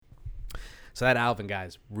So that Alvin guy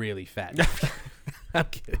is really fat. I'm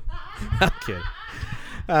kidding.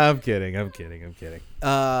 I'm kidding.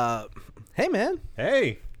 Hey, man.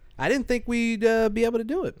 Hey. I didn't think we'd be able to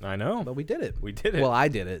do it. I know. But we did it. We did it. Well, I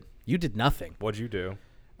did it. You did nothing. What'd you do?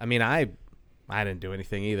 I mean, I didn't do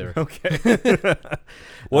anything either. Okay.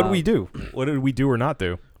 What did we do? What did we do or not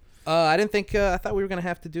do? I didn't think. I thought we were gonna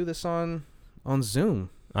have to do this on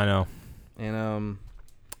Zoom. I know. And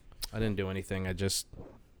I didn't do anything. I just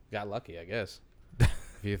got lucky, I guess. If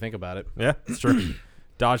you think about it. Yeah, it's true.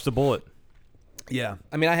 Dodged a bullet. Yeah.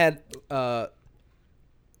 I mean, I had.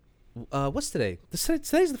 What's today?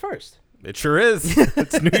 Today's the 1st. It sure is.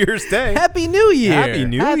 It's New Year's Day. Happy New Year. Happy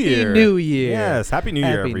New Year. Happy New Year. Yes. Happy New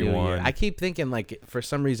Year, everyone. I keep thinking, like, for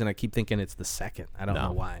some reason, I keep thinking it's the 2nd. I don't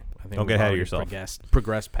know why. I think don't get ahead of yourself.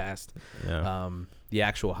 Progressed past Yeah. the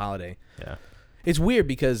actual holiday. Yeah. It's weird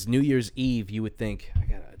because New Year's Eve, you would think, I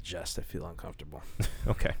got to adjust. I feel uncomfortable.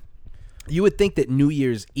 Okay. You would think that New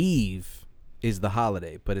Year's Eve is the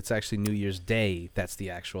holiday, but it's actually New Year's Day. That's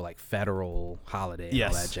the actual, like, federal holiday and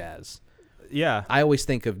all that jazz. Yeah. I always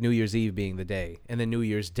think of New Year's Eve being the day, and then New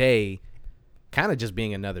Year's Day kind of just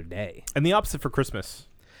being another day. And the opposite for Christmas.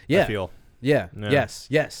 Yeah. I feel. Yeah. Yeah.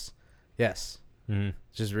 Yes. Mm-hmm.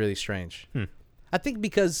 It's just really strange. I think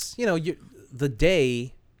because, the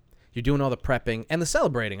day, you're doing all the prepping and the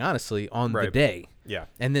celebrating, honestly, on the day. Yeah.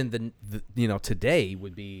 And then, today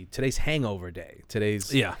would be today's hangover day.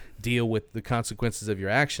 Today's deal with the consequences of your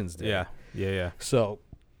actions day. Yeah. So.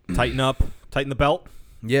 Tighten the belt.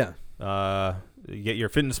 Yeah. You get your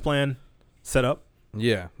fitness plan set up.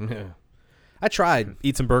 Yeah. I tried.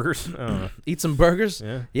 Eat some burgers. Eat some burgers.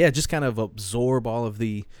 Yeah. Just kind of absorb all of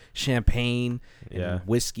the champagne and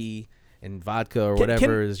whiskey and vodka or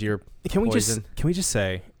whatever is your poison. Can we just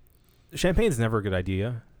say, champagne's never a good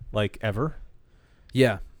idea, like ever.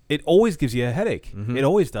 Yeah. It always gives you a headache. Mm-hmm. It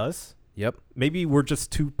always does. Yep. Maybe we're just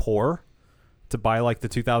too poor to buy like the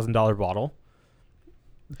 $2,000 bottle.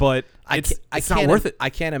 But it's not worth it. I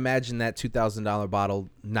can't imagine that $2,000 bottle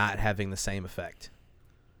not having the same effect.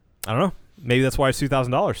 I don't know. Maybe that's why it's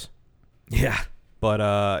 $2,000. Yeah. But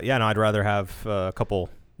I'd rather have a couple,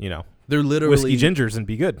 they're literally whiskey gingers and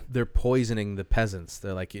be good. They're poisoning the peasants.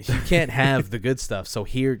 They're like, you can't have the good stuff, so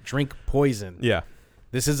here, drink poison. Yeah.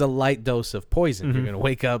 This is a light dose of poison. Mm-hmm. You're going to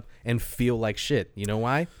wake up and feel like shit. You know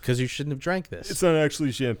why? Because you shouldn't have drank this. It's not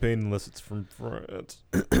actually champagne unless it's from France.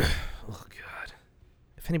 Oh, God.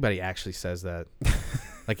 If anybody actually says that,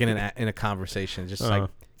 like in a conversation, just like,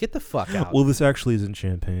 get the fuck out. Well, this actually isn't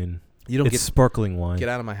champagne. It's sparkling wine. Get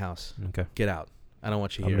out of my house. Okay. Get out. I don't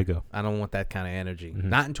want you here. I'm going to go. I don't want that kind of energy. Mm-hmm.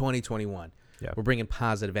 Not in 2021. Yeah. We're bringing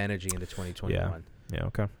positive energy into 2021. Yeah,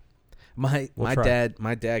 okay. My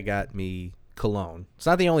dad got me cologne. It's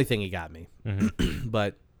not the only thing he got me,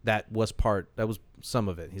 but that was some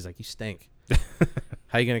of it. He's like, you stink.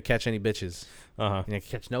 How you gonna catch any bitches? You're gonna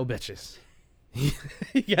catch no bitches.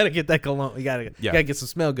 You gotta get that cologne. You gotta get some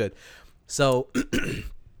smell good. So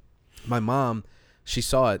my mom, she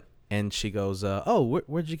saw it and she goes, "Oh,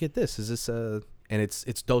 where'd you get this? Is this And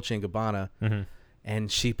it's Dolce & Gabbana,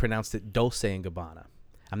 and she pronounced it Dulce and Gabbana.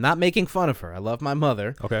 I'm not making fun of her. I love my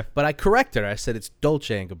mother. Okay. But I correct her. I said it's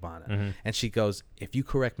Dolce & Gabbana. And she goes, if you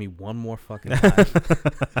correct me one more fucking time.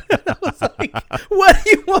 I was like, what do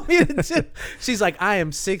you want me to do? She's like, I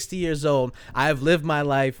am 60 years old. I have lived my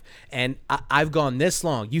life, and I've gone this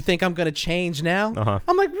long. You think I'm going to change now?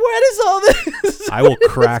 I'm like, where is all this? I will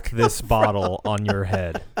crack this bottle on your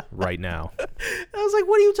head right now. I was like,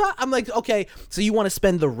 what are you talking? I'm like, okay, so you want to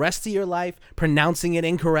spend the rest of your life pronouncing it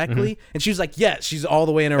incorrectly? And she was like, yes. She's all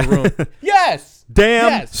the way in her room. Yes.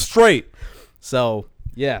 Damn straight. So,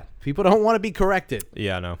 yeah, people don't want to be corrected.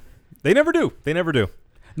 Yeah, no. They never do.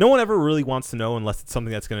 No one ever really wants to know unless it's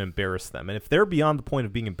something that's going to embarrass them. And if they're beyond the point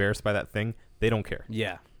of being embarrassed by that thing, they don't care.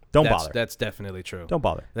 Yeah. Don't bother. That's definitely true. Don't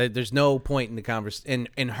bother. There's no point in the conversation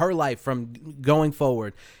in her life from going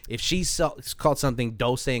forward. If she called something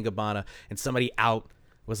Dulce and Gabbana and somebody out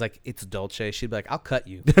was like, it's Dolce, she'd be like, I'll cut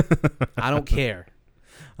you. I don't care.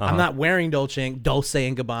 I'm not wearing Dulce and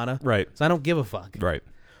Gabbana. Right. So I don't give a fuck. Right.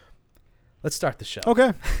 Let's start the show.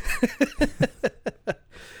 Okay.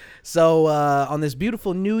 So on this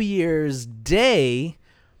beautiful New Year's Day,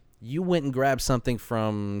 you went and grabbed something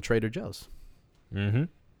from Trader Joe's. Mm-hmm.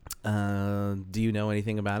 Do you know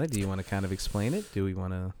anything about it? Do you want to kind of explain it? Do we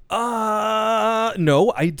want to?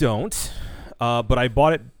 No, I don't. But I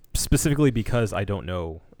bought it specifically because I don't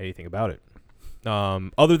know anything about it.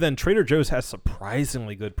 Other than Trader Joe's has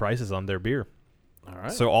surprisingly good prices on their beer. All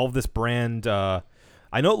right. So all of this brand, I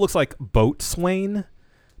know it looks like Boatswain,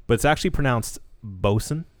 but it's actually pronounced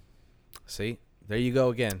Bosun. See, there you go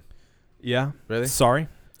again. Yeah. Really? Sorry.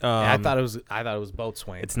 I thought it was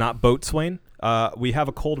Boatswain. It's not Boatswain. We have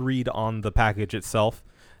a cold read on the package itself.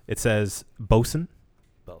 It says Bosun.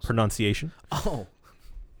 Pronunciation. Oh.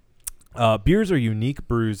 Beers are unique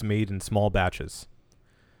brews made in small batches.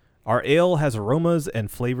 Our ale has aromas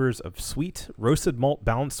and flavors of sweet, roasted malt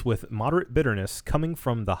balanced with moderate bitterness coming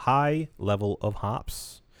from the high level of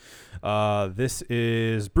hops. This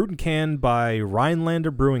is brewed and canned by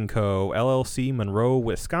Rhinelander Brewing Co., LLC, Monroe,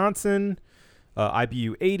 Wisconsin.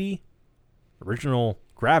 IBU 80. Original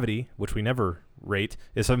gravity, which we never rate,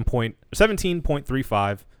 is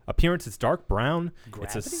 17.35. Appearance is dark brown.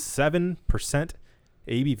 Gravity? It's a 7%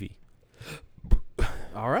 ABV.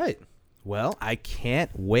 All right. Well, I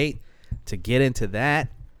can't wait to get into that.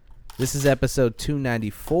 This is episode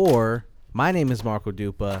 294. My name is Marco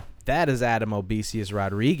Dupa. That is Adam Obesius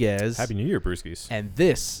Rodriguez. Happy New Year, Brewskis. And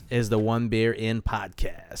this is the One Beer In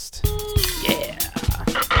podcast. Yeah.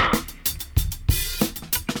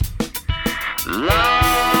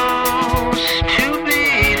 Lost to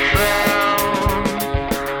be found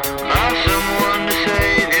by someone to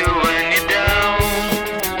save you when you're down.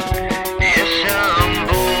 Yes, I'm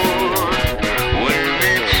bored when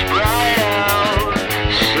it's bright out.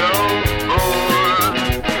 So bored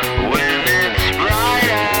when it's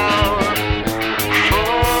bright out.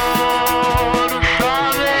 4 to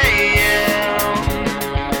 5 a.m.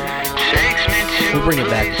 takes me to We'll bring it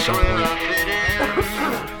back to some point.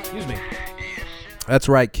 That's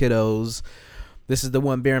right, kiddos. This is the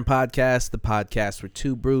One Beer In podcast, the podcast where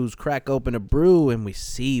two brews crack open a brew and we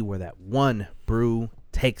see where that one brew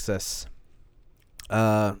takes us.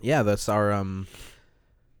 That's our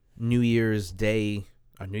New Year's Day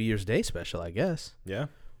special, I guess. Yeah.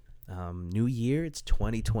 New Year, it's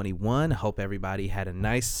 2021. I hope everybody had a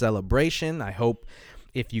nice celebration. I hope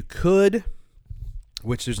if you could,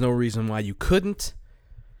 which there's no reason why you couldn't,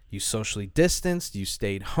 you socially distanced, you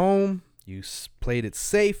stayed home. You played it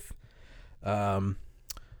safe. I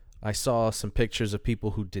saw some pictures of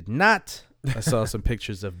people who did not. I saw some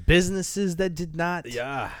pictures of businesses that did not.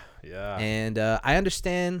 Yeah. And I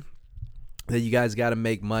understand that you guys got to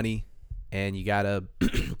make money and you got to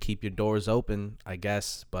keep your doors open, I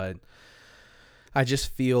guess. But I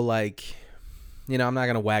just feel like, I'm not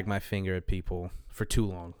going to wag my finger at people for too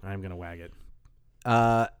long. I'm going to wag it.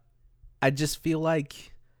 I just feel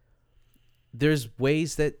like there's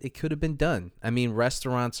ways that it could have been done. I mean,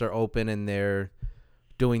 restaurants are open and they're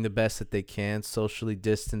doing the best that they can, socially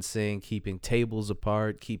distancing, keeping tables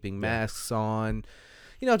apart, keeping masks on,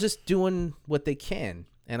 just doing what they can.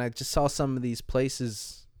 And I just saw some of these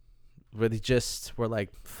places where they just were like,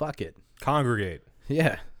 fuck it. Congregate.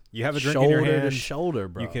 Yeah. You have a drink in your hand. Shoulder to shoulder,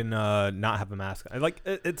 bro. You can not have a mask.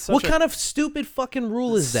 It's such what kind of stupid fucking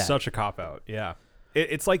rule is that? Such a cop-out, yeah.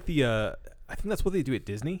 It's like I think that's what they do at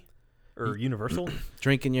Disney. Or Universal.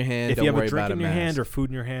 Drink in your hand. If don't you have worry a drink about in your hand or food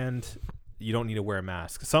in your hand, you don't need to wear a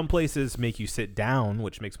mask. Some places make you sit down,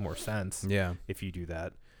 which makes more sense. Yeah. If you do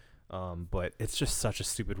that, but it's just such a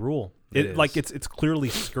stupid rule. It's clearly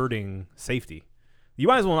skirting safety. You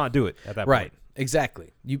might as well not do it at that point. Right.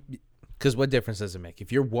 Exactly. Because what difference does it make?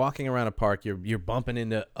 If you're walking around a park, you're bumping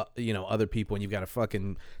into other people, and you've got a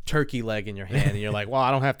fucking turkey leg in your hand, and you're like, well,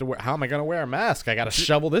 I don't have to wear. How am I going to wear a mask? I got to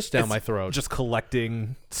shovel this down my throat. Just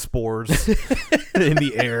collecting spores in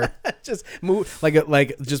the air. Just move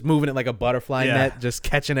just moving it like a butterfly net, just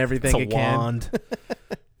catching everything it's a wand.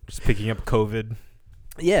 Just picking up COVID.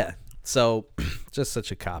 Yeah. So just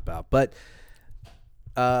such a cop out, but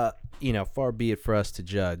far be it for us to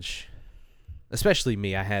judge. Especially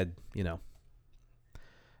me, I had, I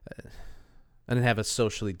didn't have a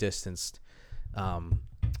socially distanced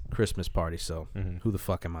Christmas party, so who the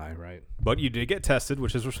fuck am I, right? But you did get tested,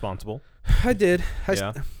 which is responsible. I did.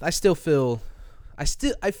 I still feel, I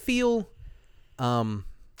feel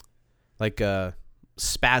like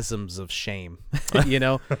spasms of shame,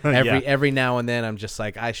 every now and then I'm just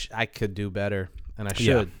like, I could do better, and I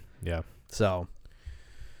should. Yeah. So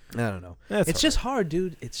I don't know. It's just hard,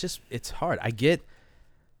 dude. It's hard.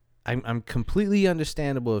 I'm completely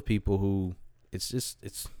understandable of people who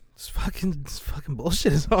it's fucking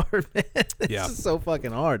bullshit is hard, man. It's just so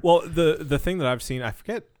fucking hard. Well, the thing that I've seen, I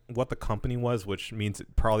forget what the company was, which means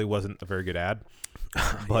it probably wasn't a very good ad.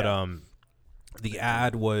 But the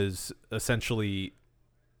ad was essentially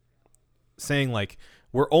saying like,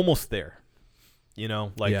 we're almost there.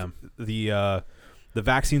 The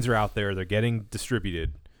vaccines are out there, they're getting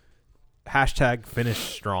distributed. #finish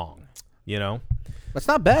strong, That's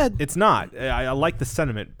not bad. It's not. I like the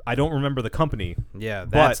sentiment. I don't remember the company. Yeah,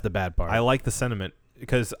 that's the bad part. I like the sentiment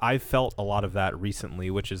because I felt a lot of that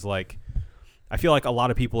recently, which is like, I feel like a lot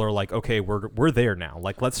of people are like, okay, we're there now.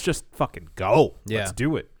 Like, let's just fucking go. Yeah. Let's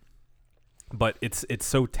do it. But it's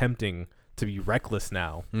so tempting to be reckless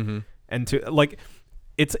now, and to like,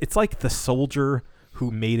 it's like the soldier who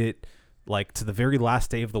made it like to the very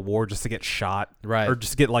last day of the war just to get shot, right, or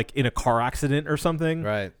just get like in a car accident or something,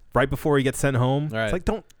 right before he gets sent home. Right. It's like,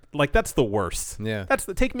 don't, like, that's the worst. Yeah,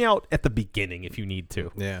 take me out at the beginning if you need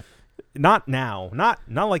to. Yeah, not now, not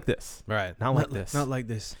like this, right, not like this, not like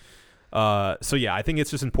this. So yeah, I think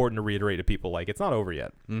it's just important to reiterate to people, like, it's not over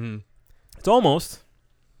yet. It's almost,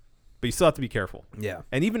 but you still have to be careful. Yeah,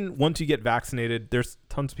 and even once you get vaccinated, there's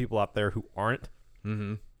tons of people out there who aren't.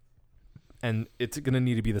 And it's going to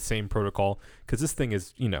need to be the same protocol, because this thing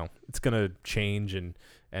is, it's going to change, and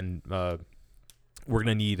we're going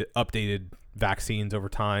to need updated vaccines over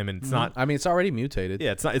time, and it's not. I mean, it's already mutated.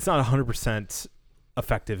 Yeah, it's not 100%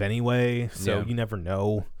 effective anyway, so you never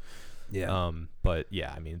know. Yeah. But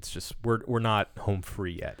yeah, I mean, it's just we're not home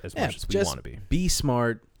free yet as much as we want to be. Be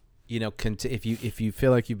smart. If you feel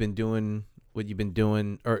like you've been doing what you've been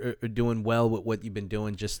doing, or doing well with what you've been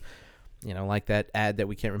doing, just. Like that ad that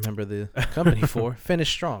we can't remember the company for, finish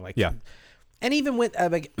strong. Like, yeah. And even with,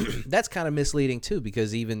 that's kind of misleading too,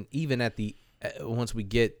 because even at the, once we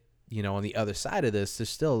get, on the other side of this,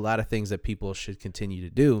 there's still a lot of things that people should continue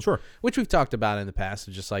to do. Sure. Which we've talked about in the past.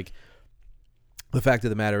 It's just like, the fact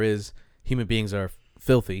of the matter is, human beings are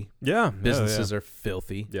filthy. Yeah. Businesses are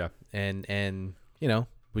filthy. Yeah. And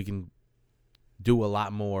we can do a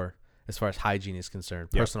lot more as far as hygiene is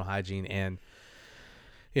concerned, personal hygiene and,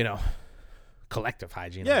 collective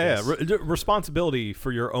hygiene. Yeah. Responsibility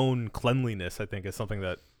for your own cleanliness, I think, is something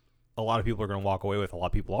that a lot of people are going to walk away with. A lot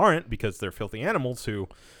of people aren't, because they're filthy animals who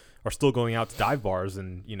are still going out to dive bars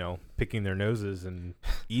and, picking their noses and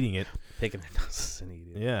eating it. Picking their noses and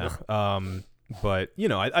eating it. Yeah. But,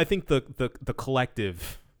 I think the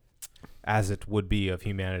collective, as it would be, of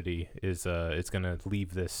humanity is it's going to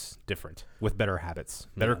leave this different, with better habits,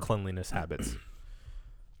 better cleanliness habits.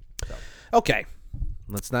 So. Okay.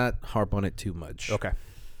 Let's not harp on it too much. Okay.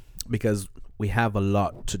 Because we have a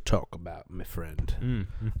lot to talk about, my friend.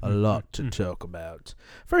 A lot to talk about.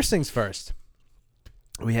 First things first.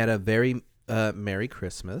 We had a very Merry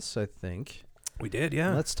Christmas, I think. We did,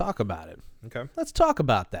 yeah. Let's talk about it. Okay. Let's talk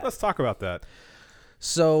about that. Let's talk about that.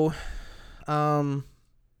 So,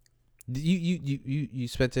 you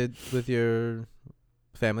spent it with your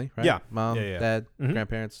family, right? Yeah. Mom, Yeah. dad,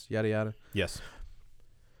 grandparents, yada yada. Yes.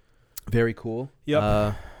 Very cool.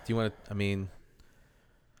 Yep. Do you want to?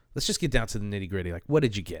 Let's just get down to the nitty gritty. Like, what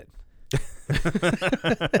did you get?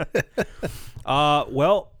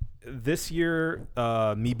 Well, this year,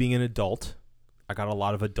 me being an adult, I got a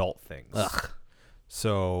lot of adult things. Ugh.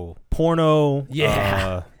 So porno,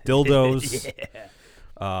 dildos,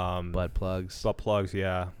 butt plugs.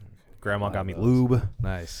 Yeah. Grandma got me lube.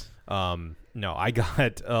 Nice. No, I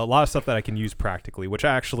got a lot of stuff that I can use practically, which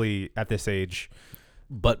I actually, at this age,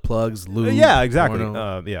 butt plugs, lube. Yeah, exactly.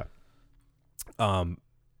 Porno.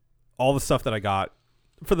 All the stuff that I got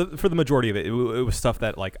for the majority of it was stuff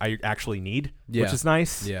that, like, I actually need, which is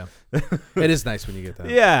nice. Yeah, it is nice when you get that.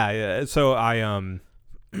 Yeah. So I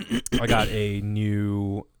got a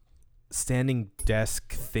new standing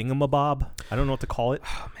desk thingamabob. I don't know what to call it.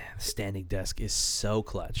 Oh man, the standing desk is so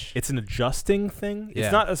clutch. It's an adjusting thing. Yeah.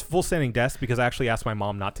 It's not a full standing desk, because I actually asked my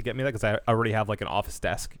mom not to get me that, because I already have like an office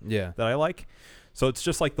desk. Yeah. That I like. So it's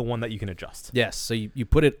just like the one that you can adjust. Yes. So you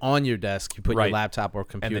put it on your desk, you put your laptop or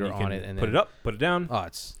computer and then you on can it, and put it up, put it down. Oh,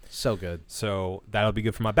 it's so good. So that'll be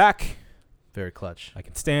good for my back. Very clutch. I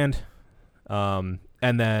can stand. And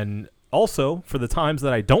then also, for the times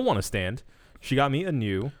that I don't want to stand, she got me a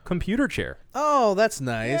new computer chair. Oh, that's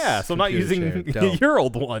nice. Yeah, so I'm not using your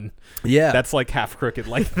old one. Yeah. That's like half crooked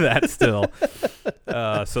like that still.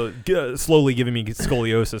 Slowly giving me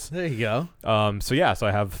scoliosis. There you go. So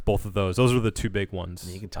I have both of those. Those are the two big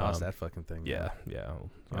ones. You can toss that fucking thing. Yeah.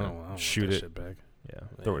 I don't shoot want that it. shit back. Yeah,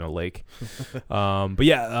 throw it in a lake. But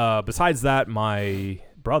yeah, besides that, my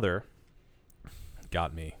brother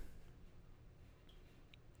got me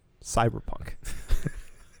Cyberpunk.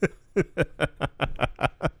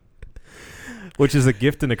 Which is a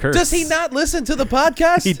gift and a curse. Does he not listen to the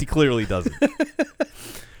podcast? He clearly doesn't.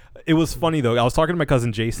 It was funny, though. I was talking to my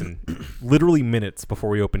cousin Jason literally minutes before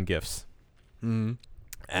we opened gifts. Mm-hmm.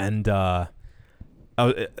 And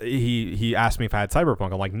he asked me if I had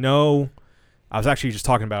Cyberpunk. I'm like, no. I was actually just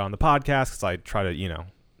talking about it on the podcast, because I try to,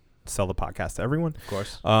 sell the podcast to everyone. Of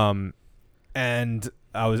course. And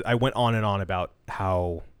I went on and on about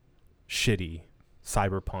how shitty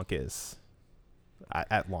Cyberpunk is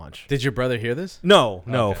at launch. Did your brother hear this? No,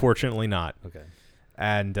 Okay. fortunately not. Okay.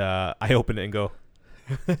 And I opened it and go,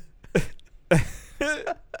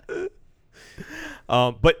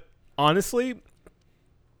 But honestly,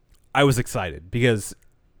 I was excited because,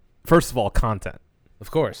 first of all, content. Of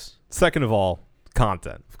course. Second of all,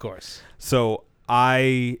 content. Of course. So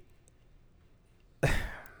I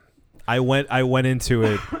went into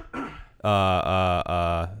it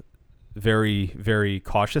very, very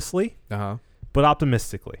cautiously, but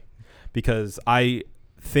optimistically, because I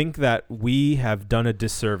think that we have done a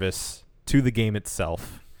disservice to the game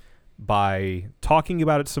itself by talking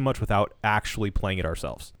about it so much without actually playing it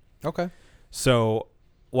ourselves. Okay. So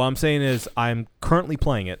what I'm saying is I'm currently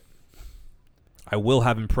playing it. I will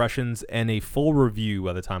have impressions and a full review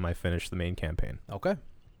by the time I finish the main campaign. Okay.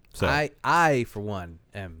 So I for one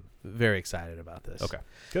am very excited about this. Okay.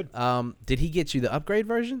 Good. Did he get you the upgrade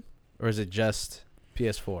version, or is it just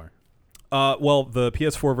PS4? Well, the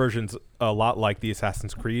PS4 version's a lot like the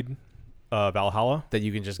Assassin's Creed Valhalla, That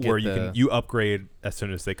you can just get where you upgrade as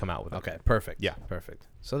soon as they come out with it. Okay, perfect. Yeah. Perfect.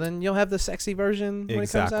 So then you'll have the sexy version when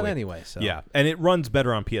it comes out anyway. So Yeah, and it runs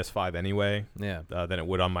better on PS5 anyway. Yeah. Than it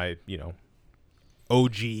would on my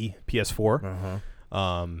OG PS4.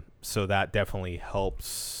 So that definitely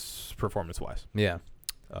helps performance-wise. Yeah.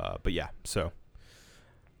 But yeah, so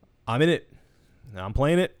I'm in it. I'm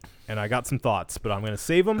playing it, and I got some thoughts, but I'm going to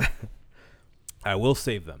save them. I will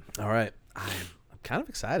save them. All right. I'm kind of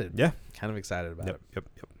excited. Yeah. Kind of excited about it. Yep.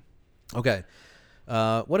 Okay.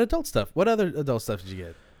 What adult stuff? What other adult stuff did you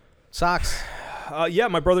get? Socks. Yeah,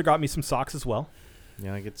 my brother got me some socks as well.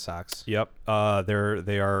 Yeah, I get socks. Yep. They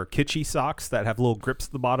are kitschy socks that have little grips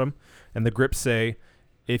at the bottom, and the grips say,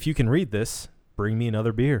 "If you can read this, bring me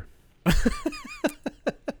another beer."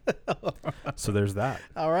 So there's that.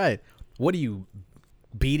 All right. What are you,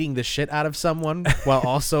 beating the shit out of someone while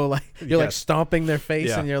also like you're like stomping their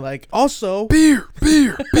face and you're like also beer.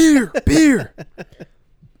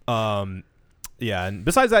 Yeah, and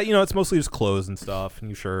besides that, it's mostly just clothes and stuff,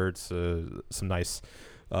 new shirts, some nice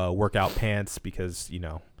workout pants because they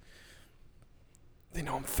know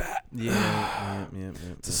I'm fat. Yeah.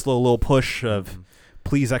 It's a slow little push of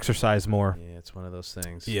please exercise more. Yeah, it's one of those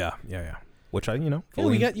things. Yeah. Which I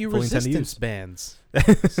we got you resistance bands.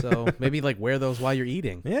 So maybe like wear those while you're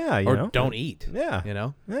eating. Yeah, or don't eat.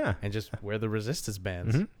 Yeah. Yeah. And just wear the resistance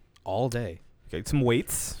bands all day. Get some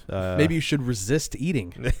weights. Maybe you should resist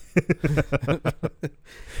eating.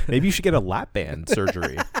 Maybe you should get a lap band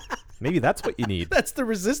surgery. Maybe that's what you need. That's the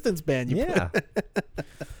resistance band you put.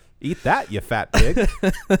 Eat that, you fat pig.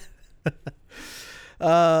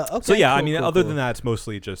 Okay. So yeah, cool, other than that, it's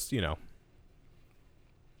mostly just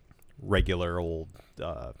regular old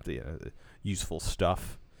useful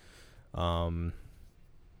stuff. Yeah,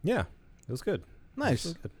 it was good. Nice. It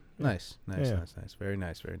was good. Nice. Yeah. Nice. Very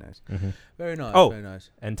nice. Very nice. Very nice.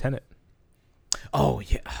 And Tenet. Oh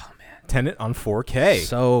yeah. Oh man. Tenet on 4K.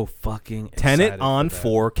 So fucking Tenet excited on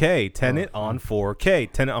for that. 4K. Tenet on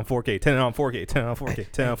 4K. Tenet on 4K. Tenet on 4K. Tenet on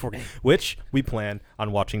 4K. Tenet on 4K. Which we plan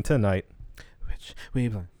on watching tonight. Which we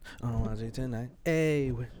plan on watching tonight.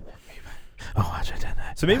 Hey. Watch it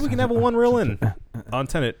tonight. So maybe we can have a one reel in on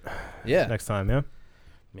Tenet. Yeah. Next time. Yeah.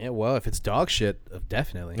 Yeah. Well, if it's dog shit,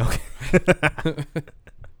 definitely. Okay.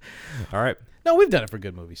 All right. No, we've done it for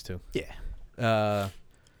good movies too. Yeah.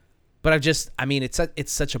 But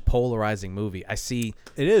it's such a polarizing movie. It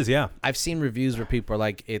is, yeah. I've seen reviews where people are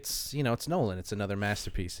like, it's Nolan, it's another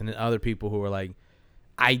masterpiece, and then other people who are like,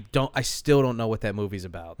 I still don't know what that movie's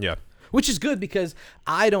about. Yeah. Which is good because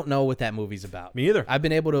I don't know what that movie's about. Me either. I've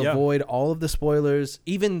been able to avoid all of the spoilers,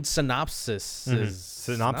 even synopses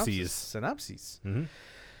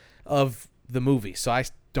of the movie. So I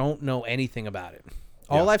don't know anything about it.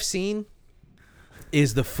 All I've seen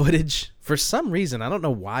is the footage. For some reason, I don't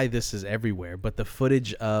know why this is everywhere, but the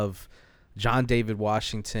footage of John David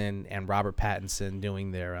Washington and Robert Pattinson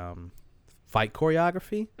doing their fight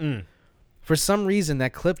choreography. For some reason,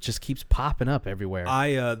 that clip just keeps popping up everywhere.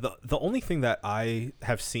 The only thing that I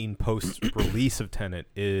have seen post release of Tenet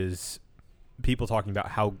is people talking about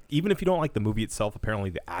how even if you don't like the movie itself, apparently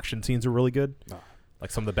the action scenes are really good,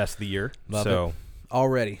 like some of the best of the year. Love it.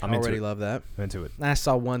 Already love that. I'm into it. And I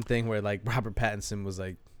saw one thing where like Robert Pattinson was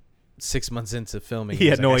like 6 months into filming. He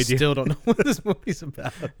had no I idea. Still don't know what this movie's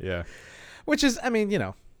about. Yeah. Which is,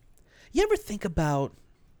 you ever think about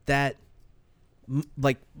that,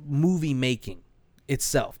 like movie making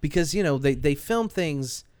itself? Because they film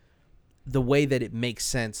things the way that it makes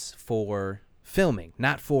sense for filming,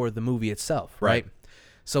 not for the movie itself, right?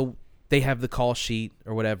 So they have the call sheet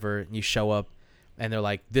or whatever, and you show up. And they're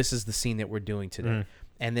like, this is the scene that we're doing today.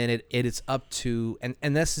 And then it is up to,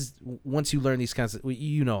 and this is, once you learn these kinds of,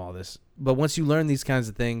 all this, but once you learn these kinds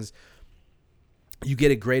of things, you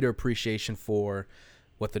get a greater appreciation for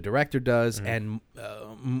what the director does, and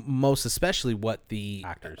most especially what the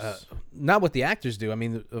Actors. Not what the actors do. I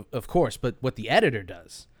mean, of course, but what the editor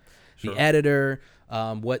does. Sure. The editor,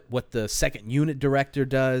 what the second unit director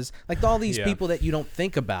does, like all these people that you don't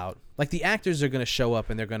think about. Like the actors are going to show up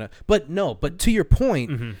and they're going to, but to your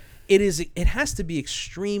point, it has to be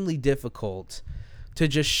extremely difficult to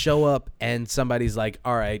just show up and somebody's like,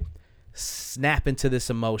 all right, snap into this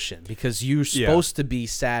emotion because you're supposed to be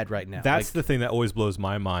sad right now. That's the thing that always blows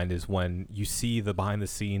my mind is when you see the behind the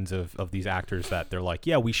scenes of these actors that they're like,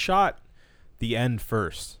 yeah, we shot the end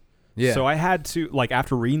first. Yeah. So I had to, like,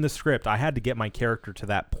 after reading the script, I had to get my character to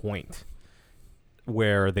that point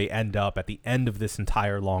where they end up at the end of this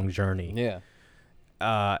entire long journey. Yeah.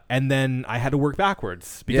 And then I had to work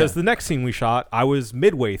backwards because the next scene we shot, I was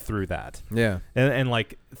midway through that. Yeah. And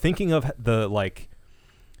like thinking of the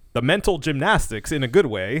mental gymnastics in a good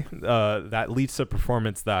way that leads to a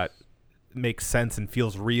performance that makes sense and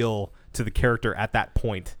feels real to the character at that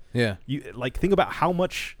point. Yeah. You like think about how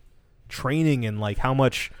much training and like how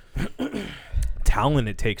much talent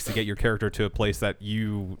it takes to get your character to a place that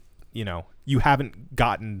you haven't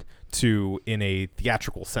gotten to in a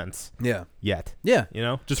theatrical sense yet. Yeah.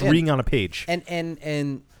 Just reading on a page.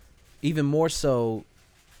 And even more so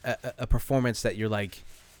a performance that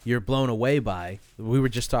you're blown away by. We were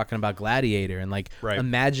just talking about Gladiator and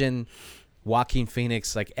imagine Joaquin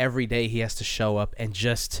Phoenix, like every day he has to show up and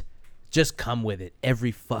just come with it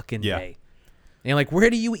every fucking day. And like, where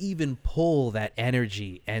do you even pull that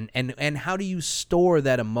energy and how do you store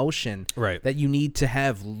that emotion that you need to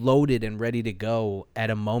have loaded and ready to go at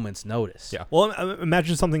a moment's notice? Yeah. Well,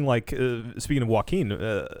 imagine something like, speaking of Joaquin,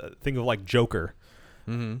 think of like Joker.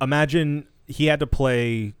 Mm-hmm. Imagine he had to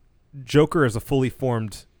play Joker as a fully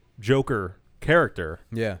formed Joker character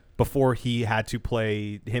before he had to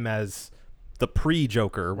play him as the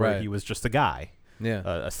pre-Joker where he was just a guy,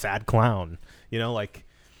 a sad clown, like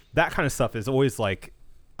that kind of stuff is always like,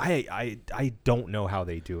 I don't know how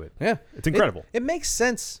they do it. Yeah. It's incredible. It makes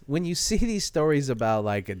sense when you see these stories about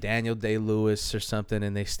like a Daniel Day-Lewis or something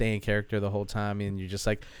and they stay in character the whole time and you're just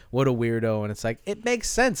like, what a weirdo. And it's like, it makes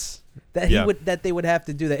sense that that they would have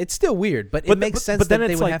to do that. It's still weird, but it makes sense that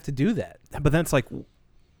they would have to do that. But then it's like,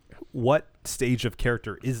 what stage of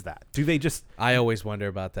character is that? Do they just... I always wonder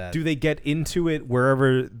about that. Do they get into it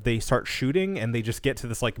wherever they start shooting and they just get to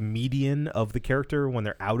this like median of the character when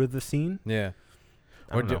they're out of the scene? Yeah.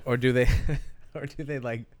 Or do they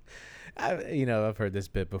like... I've heard this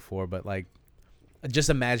bit before, but like just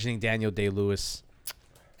imagining Daniel Day-Lewis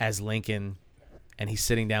as Lincoln and he's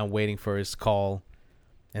sitting down waiting for his call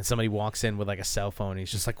and somebody walks in with like a cell phone and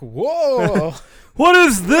he's just like, whoa! What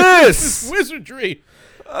is this? Wizardry!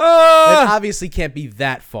 It obviously can't be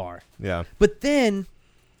that far. Yeah. But then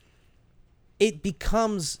it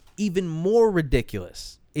becomes even more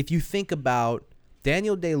ridiculous if you think about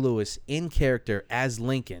Daniel Day-Lewis in character as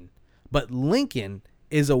Lincoln, but Lincoln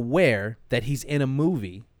is aware that he's in a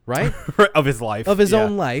movie, right? Of his life. Of his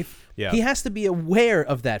own life. Yeah. He has to be aware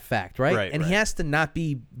of that fact, right? And he has to not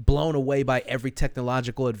be blown away by every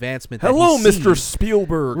technological advancement that Hello, he Mr. sees.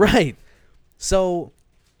 Spielberg. Right. So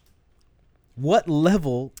what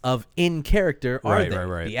level of in character are they?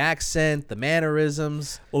 Right. The accent, the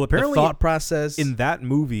mannerisms, well, apparently the thought process. In that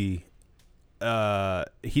movie,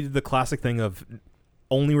 he did the classic thing of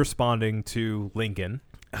only responding to Lincoln.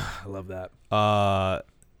 I love that.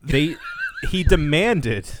 He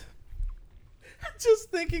demanded. I'm just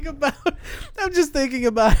thinking about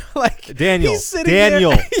like Daniel, he's sitting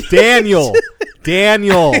there.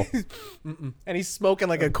 Daniel. And he's smoking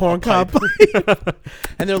like a corncob pipe.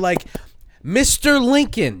 And they're like, Mr.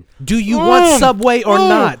 Lincoln, do you want Subway or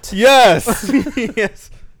not? Yes. Yes.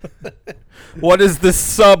 What is the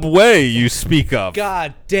Subway you speak of?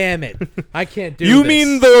 God damn it. I can't do You this.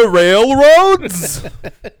 mean the railroads?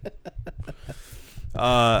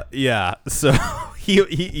 Yeah. So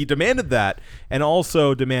he demanded that and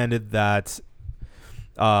also demanded that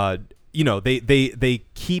they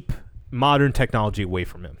keep modern technology away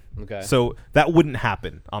from him. Okay. So that wouldn't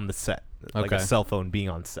happen on the set. Like Okay. a cell phone being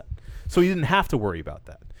on set. So he didn't have to worry about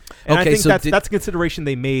that. And Okay, I think so that's a consideration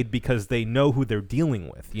they made because they know who they're dealing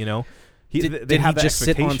with, Did they he have that just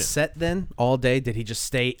sit on expectation. set then all day? Did he just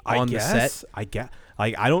stay on the set? I guess.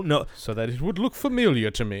 I don't know. So that it would look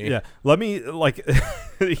familiar to me. Yeah. Let me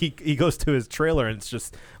he goes to his trailer and it's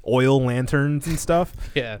just oil lanterns and stuff.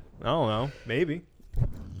 Yeah. I don't know. Maybe.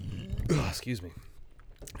 Excuse me.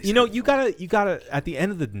 You gotta at the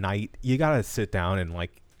end of the night, you gotta sit down and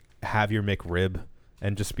like have your McRib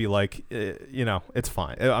and just be like, it's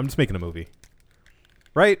fine. I'm just making a movie.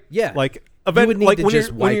 Right? Yeah. Like You would need like to when just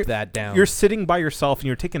you're- when wipe you're- that down. You're sitting by yourself and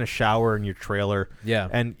you're taking a shower in your trailer. Yeah.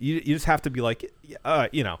 And you just have to be like,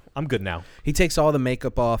 I'm good now. He takes all the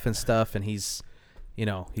makeup off and stuff, and he's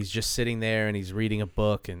just sitting there and he's reading a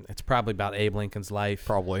book, and it's probably about Abe Lincoln's life.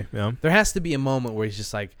 Probably. Yeah. There has to be a moment where he's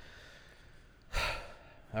just like,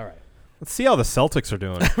 all right. Let's see how the Celtics are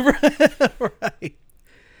doing. Right.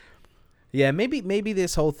 Yeah, maybe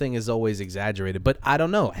this whole thing is always exaggerated, but I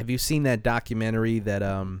don't know. Have you seen that documentary that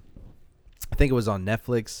I think it was on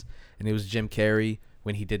Netflix, and it was Jim Carrey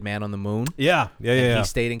when he did Man on the Moon? Yeah. He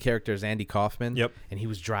stayed in character as Andy Kaufman. Yep. And he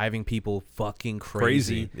was driving people fucking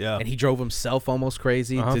crazy. Yeah. And he drove himself almost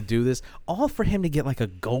crazy to do this, all for him to get like a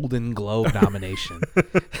Golden Globe nomination.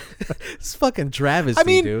 It's fucking travesty, I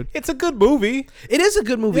mean, dude. it's a good movie. It is a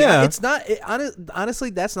good movie. Yeah. It's not. Honestly,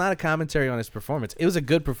 that's not a commentary on his performance. It was a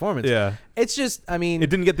good performance. Yeah. It's just, I mean, It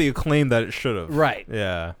didn't get the acclaim that it should have. right.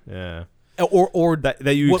 Yeah. Yeah. Or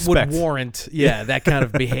That you what expect. would warrant, that kind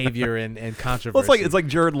of behavior and controversy. Well, it's like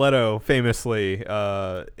Jared Leto famously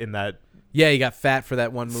in that yeah, he got fat for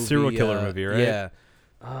that one movie, serial killer movie, right?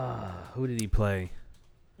 Yeah. Who did he play?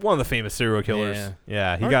 one of the famous serial killers.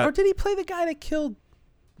 Yeah, he got. Or did he play the guy that killed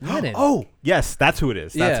Lennon? Oh, yes, that's who it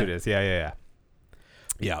is. That's Yeah. who it is.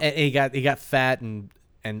 Yeah. And he got fat and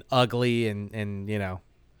ugly and you know,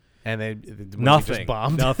 and the movie Nothing. just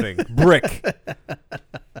bombed. Nothing. Brick.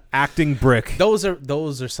 Acting brick. Those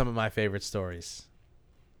are some of my favorite stories.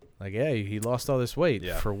 Like, yeah, he lost all this weight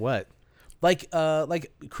for what? Like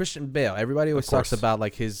Christian Bale. Everybody always talks about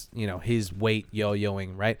like his weight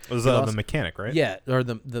yo-yoing, right? It was the mechanic, right? Yeah, or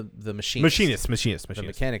the machinist. Machinist. The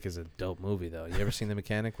Mechanic is a dope movie though. You ever seen The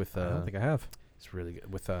Mechanic with? I don't think I have. It's really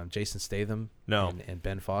good with Jason Statham. No. And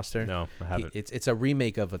Ben Foster. No, I haven't. It's a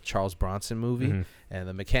remake of a Charles Bronson movie, and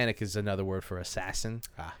The Mechanic is another word for assassin.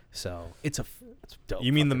 So it's dope.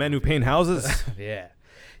 You mean the men who movie. paint houses? Yeah,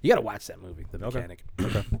 you got to watch that movie, The Mechanic.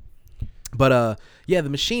 Okay. But The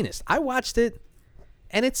Machinist. I watched it,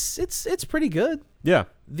 and it's pretty good. Yeah.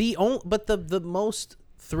 The most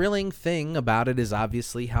thrilling thing about it is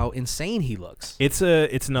obviously how insane he looks. It's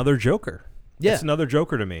another Joker. Yeah. It's another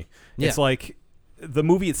Joker to me. Yeah. It's like the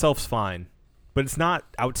movie itself's fine, but it's not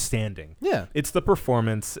outstanding. Yeah. It's the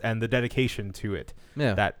performance and the dedication to it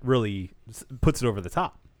that really puts it over the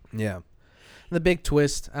top. Yeah. And the big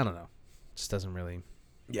twist, I don't know. Just doesn't really.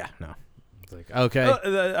 Yeah. No. It's like, okay.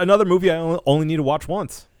 Another movie I only need to watch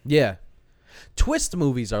once. Yeah. Twist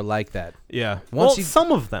movies are like that. Yeah. Once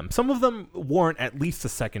some of them warrant at least a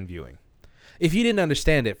second viewing. If you didn't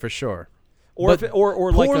understand it, for sure. Or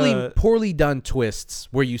poorly done twists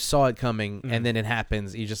where you saw it coming and then it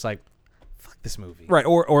happens. You're just like, fuck this movie. Right.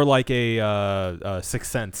 Or like a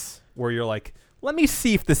Sixth Sense where you're like, let me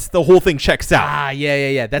see if the whole thing checks out.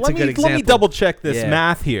 Yeah. That's a good example. Let me double check this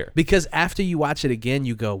math here. Because after you watch it again,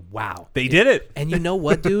 you go, wow. They did it. And you know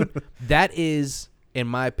what, dude? That is, in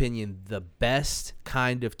my opinion, the best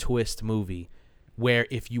kind of twist movie where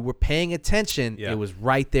if you were paying attention, it was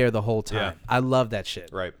right there the whole time. Yeah. I love that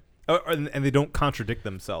shit. Right. And they don't contradict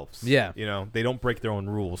themselves. Yeah. They don't break their own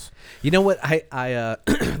rules. You know what? I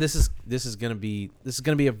this is gonna be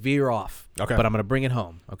a veer off. Okay. But I'm gonna bring it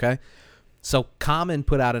home. Okay. So Common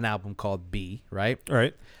put out an album called B, right? All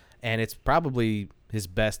right. And it's probably his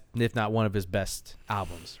best, if not one of his best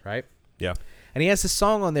albums, right? Yeah. And he has this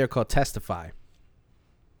song on there called Testify.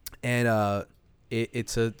 And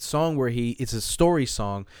it's a song where it's a story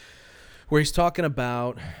song where he's talking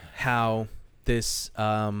about how this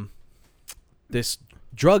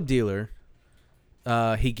drug dealer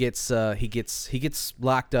he gets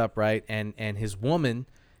locked up, right? And his woman,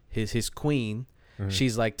 his queen,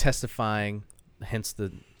 she's like testifying, hence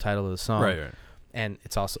the title of the song. Right. And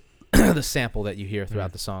it's also the sample that you hear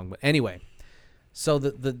throughout the song. But anyway, so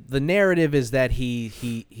the narrative is that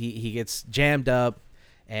he gets jammed up,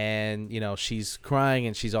 and she's crying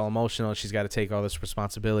and she's all emotional. She's got to take all this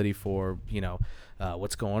responsibility for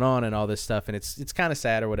what's going on and all this stuff, and it's kind of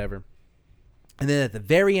sad or whatever. And then at the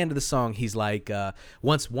very end of the song, he's like,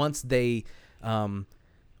 once they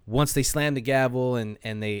slam the gavel and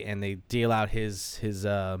they deal out his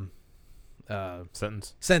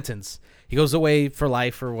sentence, he goes away for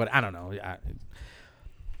life or what, I don't know.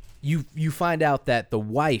 You find out that the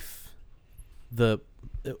wife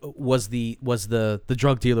was the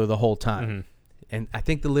drug dealer the whole time, and I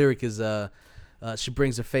think the lyric is she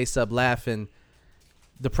brings her face up laughing.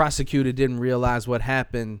 The prosecutor didn't realize what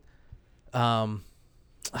happened. Something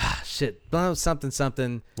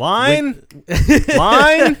line.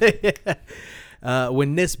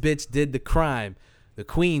 When this bitch did the crime, the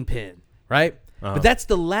queen pin, right? But that's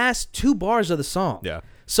the last two bars of the song. Yeah.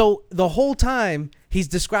 So the whole time he's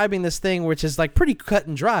describing this thing which is like pretty cut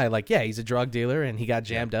and dry. Like, yeah, he's a drug dealer and he got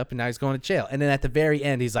jammed up and now he's going to jail. And then at the very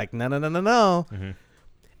end, he's like, no. Mm-hmm.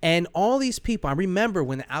 And all these people, I remember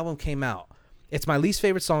when the album came out, it's my least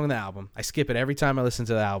favorite song on the album. I skip it every time I listen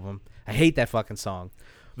to the album. I hate that fucking song.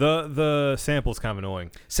 The sample's kind of annoying.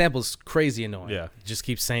 Sample's crazy annoying. Yeah. Just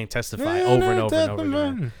keeps saying testify over and over and over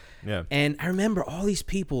again. Yeah. And I remember all these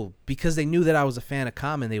people, because they knew that I was a fan of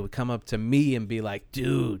Common, they would come up to me and be like,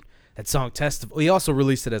 dude, that song Testify. He also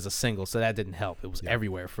released it as a single, so that didn't help. It was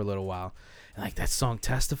everywhere for a little while. And like, that song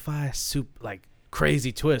Testify, like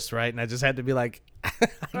crazy twist, right? And I just had to be like, I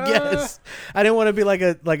guess. I didn't want to be like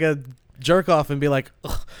a jerk off and be like,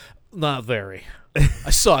 not very. I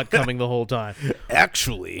saw it coming the whole time.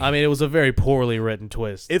 Actually, I mean, it was a very poorly written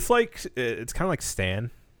twist. it's kind of like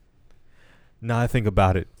Stan. Now I think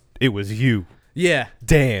about it, it was you. Yeah.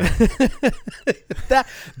 Damn.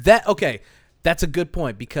 that okay. That's a good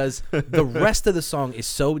point, because the rest of the song is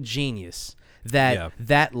so genius that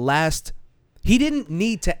that last, he didn't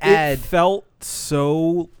need to add. It felt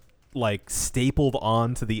so like stapled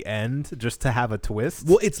on to the end just to have a twist.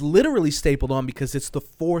 Well, it's literally stapled on because it's the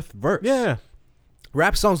fourth verse. Yeah.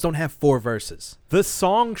 Rap songs don't have 4 verses. The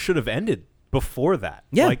song should have ended before that.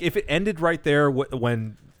 Yeah. Like if it ended right there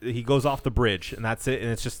when he goes off the bridge and that's it, and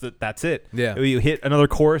it's just that's it. Yeah. You hit another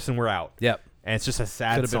chorus and we're out. Yep. And it's just a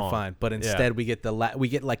sad Could have song. been fine, but instead we get we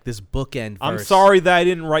get like this bookend verse. I'm sorry that I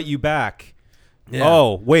didn't write you back. Yeah.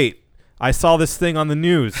 Oh, wait. I saw this thing on the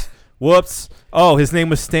news. Whoops. Oh, his name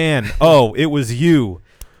was Stan. Oh, it was you.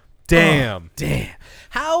 Damn. Oh, damn.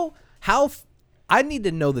 How I need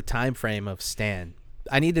to know the time frame of Stan.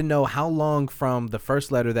 I need to know how long from the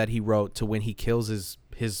first letter that he wrote to when he kills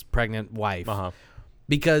his pregnant wife. Uh-huh.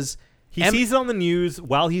 Because he sees it on the news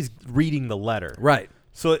while he's reading the letter. Right.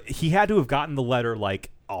 So he had to have gotten the letter like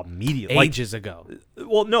immediately. Ages ago.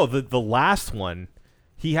 Well, no, the last one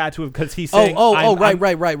he had to have, because he's saying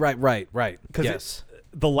right. Yes.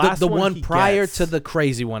 The last the one one he prior gets, to the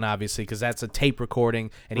crazy one, obviously, because that's a tape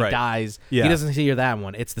recording and he Right. dies. Yeah. He doesn't hear that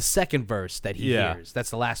one. It's the second verse that he Yeah. hears. That's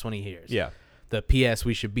the last one he hears. Yeah. The P.S.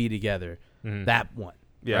 we should be together. Mhm. That one.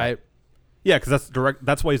 Yeah. Right. Yeah, because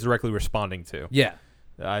that's what he's directly responding to. Yeah.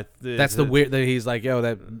 That's the weird that he's like, yo,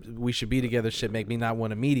 that we should be together shit make me not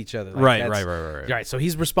want to meet each other. Like, right. So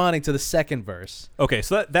he's responding to the second verse. Okay,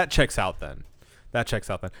 so that checks out then.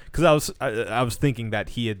 Because I was thinking that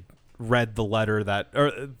he had read the letter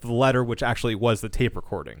the letter which actually was the tape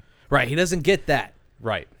recording. Right. He doesn't get that.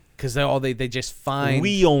 Right. Because they just find.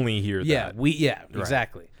 We only hear that. Right.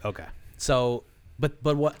 Exactly. Okay. So, but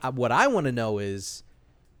what I want to know is,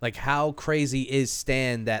 like, how crazy is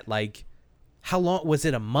Stan that, like, how long was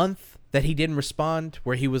it, a month that he didn't respond,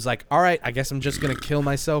 where he was like, all right, I guess I'm just gonna kill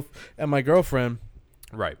myself and my girlfriend.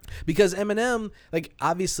 Right. Because Eminem, like,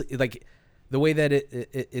 obviously, like, the way that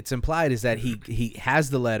it's implied is that he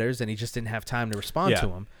has the letters and he just didn't have time to respond to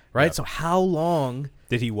them, right? Yeah. So how long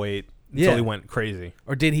did he wait until he went crazy?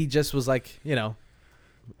 Or did he just was like,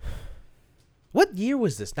 what year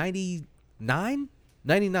was this? 99?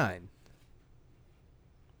 99.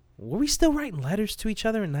 Were we still writing letters to each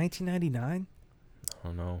other in 1999? I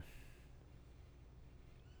don't know.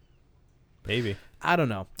 Maybe. I don't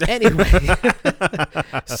know. Anyway,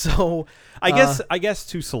 so I guess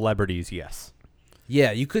to celebrities, yes.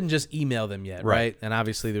 Yeah, you couldn't just email them yet, Right. right? And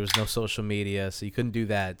obviously there was no social media, so you couldn't do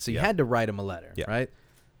that. So you had to write them a letter, right?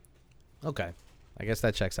 Okay, I guess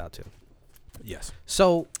that checks out too. Yes.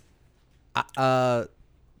 So, let's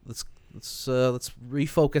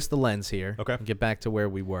refocus the lens here. Okay. And get back to where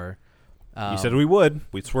we were. You said we would.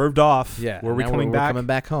 We swerved off. Yeah. Were we coming we're back? coming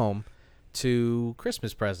back home to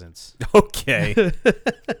Christmas presents. Okay.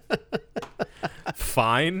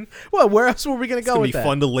 Fine. Well, where else were we going to go with It's that?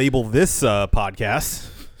 going to be fun to label this podcast.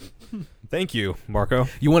 Thank you, Marco.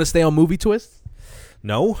 You want to stay on movie twists?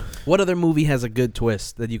 No. What other movie has a good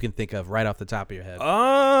twist that you can think of right off the top of your head?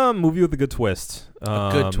 Movie with a good twist.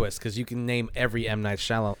 A good twist, because you can name every M. Night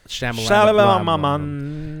Shyamalan.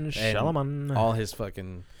 Shyamalan. All his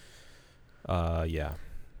fucking... Yeah.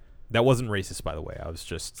 That wasn't racist, by the way. I was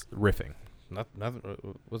just riffing.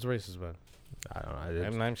 Nothing. What's racist about? I don't know.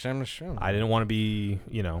 M. Night Shyamalan. I didn't want to be,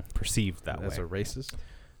 perceived that way. As a racist?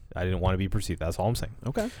 I didn't want to be perceived. That's all I'm saying.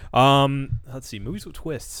 Okay. Let's see. Movies with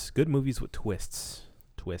twists. Good movies with twists.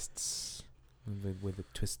 Twists. With the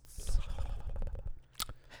twists.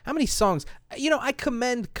 How many songs? I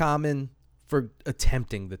commend Common for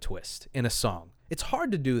attempting the twist in a song. It's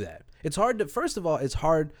hard to do that. First of all, it's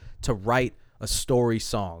hard to write a story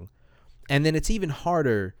song. And then it's even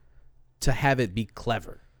harder to have it be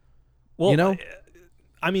clever. Well,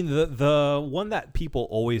 I mean, the one that people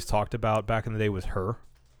always talked about back in the day was Her.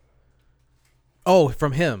 Oh,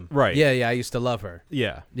 from him. Right. Yeah, I used to love her.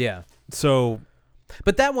 Yeah. Yeah. So,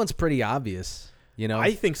 but that one's pretty obvious, you know?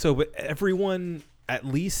 I think so, but everyone, at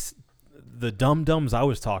least the dum-dums I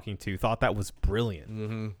was talking to, thought that was brilliant.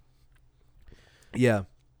 Mm-hmm. Yeah.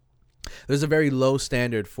 There's a very low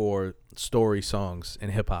standard for story songs in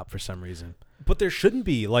hip-hop for some reason. But there shouldn't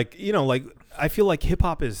be. Like, you know, like, I feel like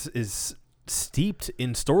hip-hop is steeped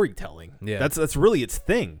in storytelling. Yeah. That's really its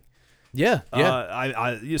thing. Yeah, yeah.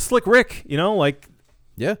 I Slick Rick, you know, like.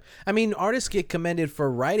 Yeah. I mean, artists get commended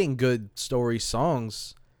for writing good story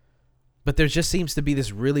songs, but there just seems to be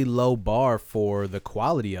this really low bar for the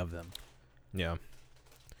quality of them. Yeah.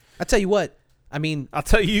 I tell you what. I mean, I'll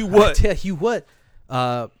tell you what.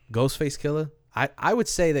 Ghostface Killer. I would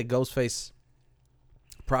say that Ghostface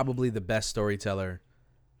probably the best storyteller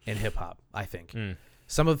in hip hop, I think.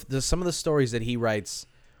 Some of the stories that he writes,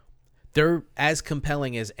 they're as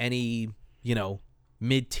compelling as any, you know,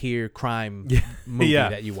 mid-tier crime movie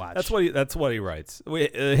that you watch. That's what he writes.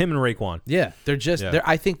 Him and Raekwon. Yeah, they're just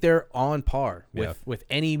I think they're on par with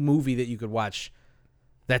any movie that you could watch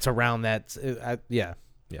that's around that yeah.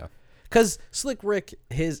 Cuz Slick Rick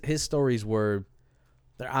his stories were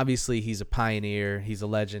obviously he's a pioneer, he's a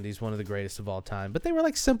legend, he's one of the greatest of all time, but they were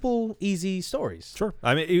like simple, easy stories. Sure.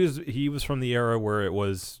 I mean, he was from the era where it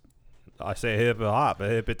was I say hip hop, a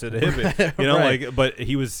hip it to the hip it, you know, right. like. But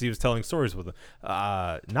he was telling stories with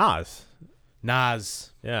Nas.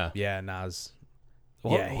 Yeah, Nas.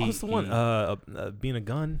 What was the one? Being a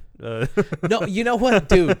gun. No, you know what,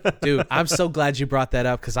 dude. I'm so glad you brought that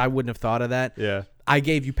up because I wouldn't have thought of that. Yeah. I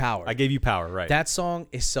Gave You Power. Right. That song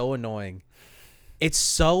is so annoying. It's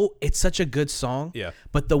such a good song. Yeah.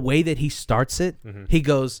 But the way that he starts it, he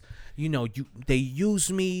goes, you know, they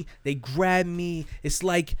use me, they grab me. It's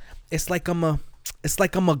like I'm a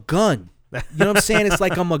gun. You know what I'm saying? It's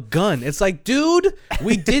like I'm a gun. It's like, dude,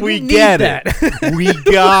 we didn't need that. We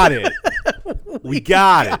got it. We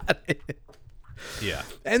got it. Yeah.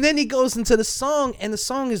 And then he goes into the song, and the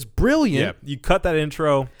song is brilliant. Yeah. You cut that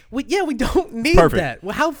intro. We don't need that.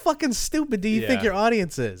 Well, how fucking stupid do you think your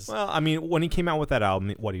audience is? Well, I mean, when he came out with that album,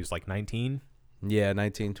 he was like 19? Yeah,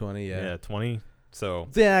 19, 20, Yeah, 20. So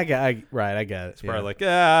yeah, I got it. It's probably like,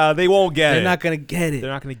 they won't get it. They're not gonna get it.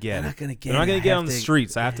 They're not gonna get it. They're not gonna get on the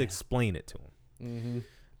streets. I have to explain it to them.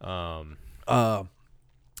 I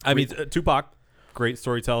mean, Tupac, great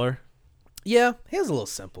storyteller. Yeah, he was a little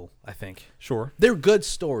simple, I think. Sure, they're good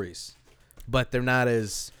stories, but they're not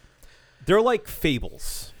as. They're like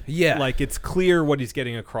fables. Yeah, like it's clear what he's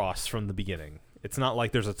getting across from the beginning. It's not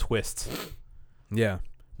like there's a twist. Yeah,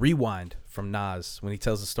 Rewind from Nas when he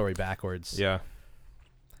tells the story backwards. Yeah.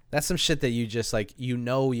 That's some shit that you just like, you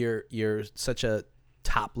know, you're such a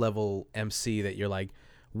top level MC that you're like,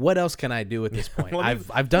 what else can I do at this point?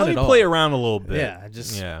 I've done it all. Play around a little bit. Yeah, I'm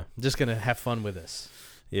just gonna have fun with this.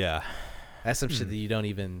 Yeah, that's some shit that you don't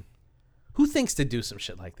even. Who thinks to do some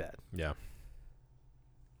shit like that? Yeah.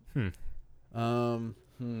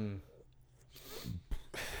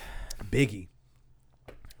 Biggie.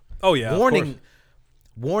 Oh yeah.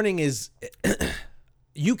 Warning is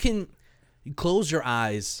you close your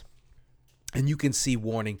eyes and you can see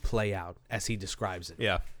Warning play out as he describes it.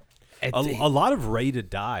 Yeah. A lot of Ready to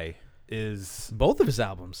Die is both of his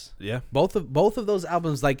albums. Yeah. Both of those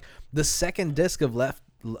albums, like the second disc of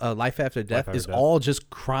Life After Death is all just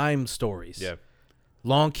crime stories. Yeah.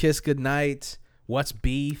 Long Kiss Goodnight, What's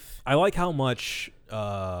Beef. I like how much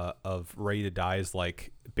of Ready to Die is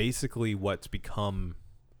like basically what's become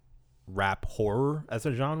rap horror as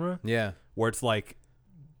a genre. Yeah. Where it's like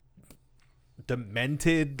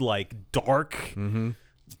demented, like dark,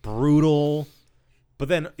 brutal, but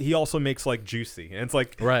then he also makes like juicy, and it's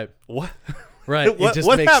like, right, what, right? what's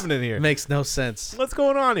happening here? Makes no sense. What's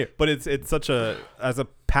going on here? But it's such as a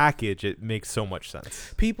package, it makes so much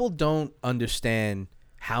sense. People don't understand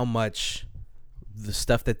how much the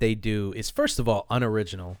stuff that they do is, first of all,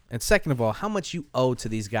 unoriginal, and second of all, how much you owe to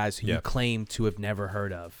these guys who you claim to have never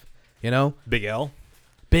heard of. You know, Big L.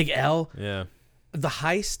 Yeah. The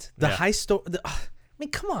heist story. I mean,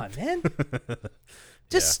 come on, man.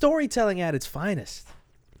 Just storytelling at its finest.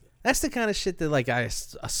 That's the kind of shit that like I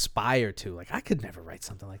aspire to. Like, I could never write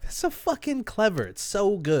something like that. It's so fucking clever. It's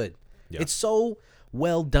so good. Yeah. It's so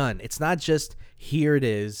well done. It's not just here it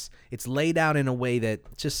is. It's laid out in a way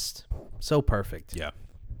that just so perfect. Yeah.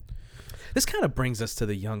 This kind of brings us to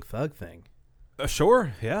the Young Thug thing.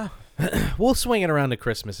 Sure. Yeah. We'll swing it around to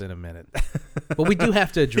Christmas in a minute, but we do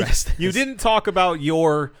have to address this. You didn't talk about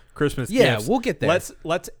your Christmas gifts. Yeah, we'll get there.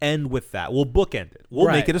 Let's end with that. We'll bookend it. We'll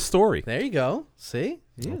make it a story. There you go. See?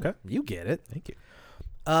 Okay. You get it. Thank you.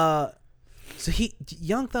 So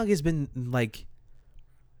Young Thug has been like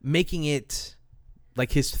making it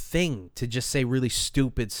like his thing to just say really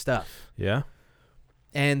stupid stuff. Yeah.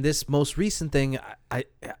 And this most recent thing, I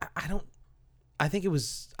don't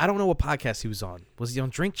know what podcast he was on. Was he on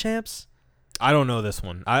Drink Champs? I don't know this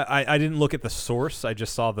one. I didn't look at the source. I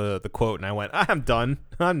just saw the quote and I went, I'm done.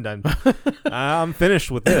 I'm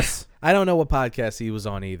finished with this. I don't know what podcast he was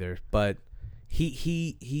on either, but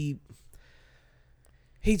he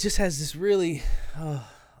just has this really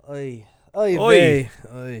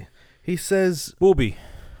he says Booby.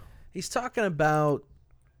 he's talking about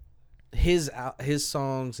his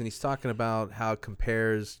songs, and he's talking about how it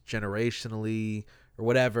compares generationally or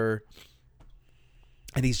whatever,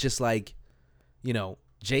 and he's just like, you know,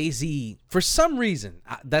 Jay-Z, for some reason,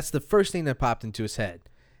 that's the first thing that popped into his head,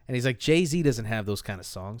 and he's like, Jay-Z doesn't have those kind of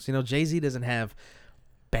songs. You know, Jay-Z doesn't have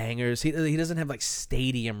bangers. He doesn't have like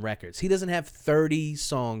stadium records. He doesn't have 30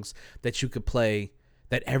 songs that you could play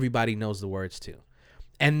that everybody knows the words to.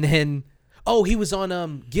 And then, he was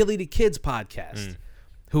on Gilly the Kid's podcast,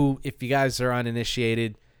 who, if you guys are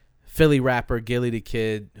uninitiated, Philly rapper Gilly the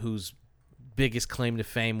Kid, whose biggest claim to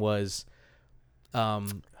fame was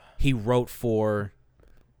he wrote for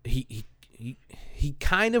he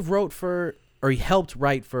kind of wrote for, or he helped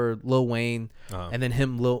write for Lil Wayne, and then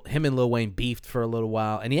him and Lil Wayne beefed for a little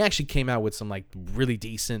while, and he actually came out with some like really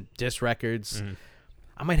decent diss records.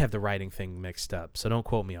 I might have the writing thing mixed up, so don't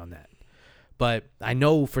quote me on that. But I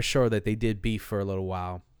know for sure that they did beef for a little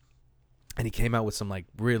while, and he came out with some like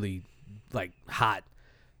really like hot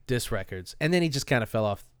diss records, and then he just kind of fell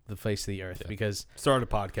off the face of the earth because Started a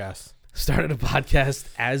podcast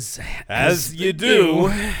as you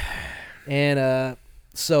do. And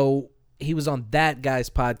so he was on that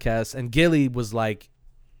guy's podcast, and Gilly was like,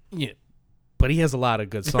 yeah, but he has a lot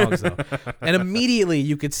of good songs though. And immediately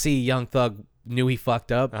you could see Young Thug knew he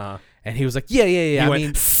fucked up, and he was like, yeah. I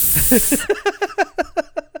mean,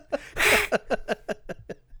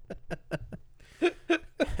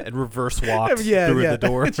 and reverse walked through the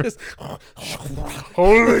door. Just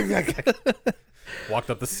walked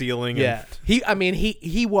up the ceiling. Yeah,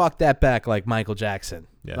 he walked that back like Michael Jackson.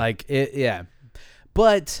 Yeah. Like it. Yeah,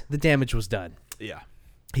 but the damage was done. Yeah,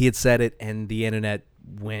 he had said it, and the internet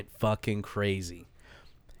went fucking crazy.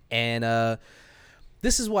 And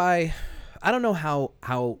this is why I don't know how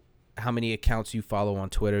many accounts you follow on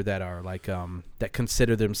Twitter that are like that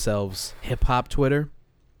consider themselves hip hop Twitter.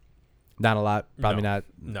 Not a lot, probably not.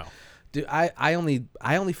 No, dude, I only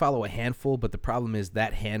follow a handful, but the problem is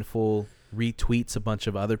that handful retweets a bunch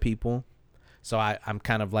of other people, so I'm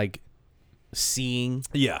kind of like seeing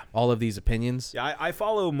all of these opinions. Yeah, I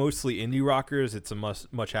follow mostly indie rockers. It's a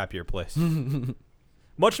much happier place.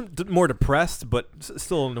 Much more depressed, but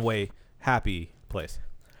still in a way happy place.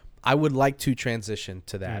 I would like to transition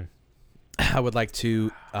to that. I would like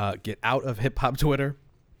to get out of hip hop Twitter,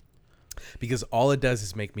 because all it does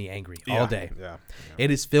is make me angry all day. Yeah.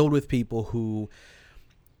 It is filled with people who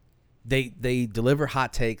they deliver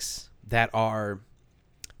hot takes that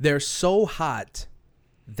they're so hot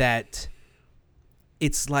that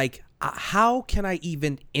it's like, how can I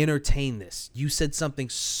even entertain this? You said something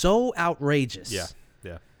so outrageous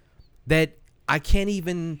that I can't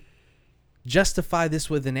even justify this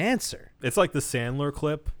with an answer. It's like the Sandler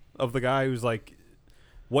clip of the guy who's like,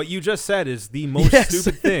 what you just said is the most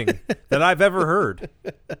stupid thing that I've ever heard.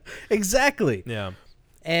 Exactly. Yeah.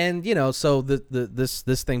 And, you know, so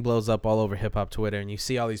this thing blows up all over hip-hop Twitter, and you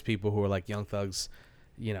see all these people who are like, Young Thug's,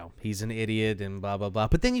 you know, he's an idiot and blah, blah, blah.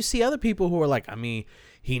 But then you see other people who are like, I mean,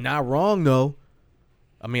 he not wrong, though.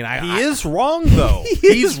 I mean, he is wrong, though.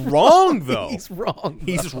 He's wrong, though. He's wrong.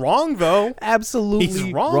 He's wrong, though. Absolutely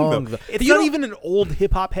He's wrong, though. It's not even an old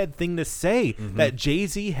hip-hop head thing to say that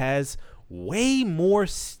Jay-Z has way more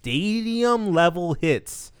stadium-level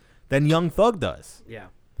hits than Young Thug does. Yeah.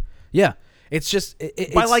 Yeah. It's just...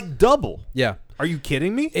 By like double. Yeah. Are you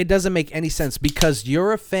kidding me? It doesn't make any sense, because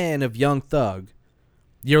you're a fan of Young Thug.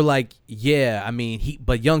 You're like, yeah, I mean,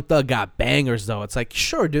 but Young Thug got bangers, though. It's like,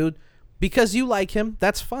 sure, dude. Because you like him,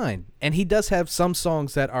 that's fine. And he does have some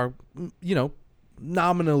songs that are, you know,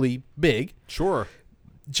 nominally big. Sure.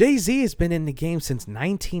 Jay-Z has been in the game since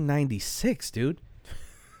 1996, dude.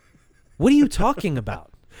 What are you talking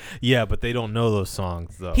about? Yeah, but they don't know those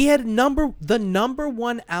songs, though. He had the number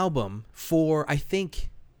one album for, I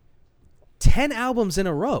think, 10 albums in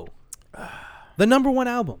a row. The number one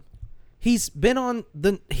album. He's been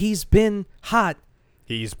hot.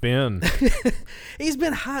 He's been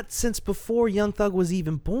hot since before Young Thug was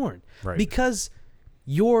even born. Right. Because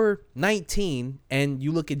you're 19 and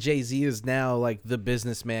you look at Jay-Z as now like the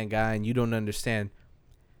businessman guy and you don't understand.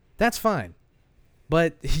 That's fine.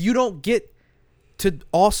 But you don't get to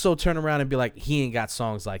also turn around and be like, he ain't got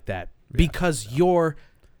songs like that. because you're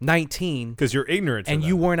 19. Because you're ignorant. And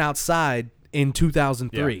you weren't outside in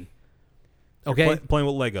 2003. Yeah. Okay? Playing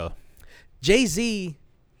with Lego. Jay-Z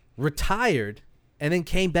retired and then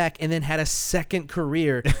came back and then had a second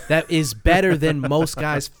career that is better than most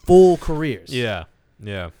guys' full careers. Yeah.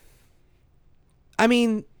 Yeah. I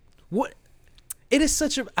mean, what? It is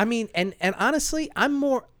such a... I mean, and honestly, I'm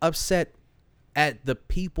more upset at the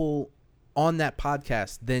people on that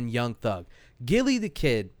podcast than Young Thug. Gilly the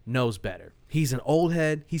Kid knows better. He's an old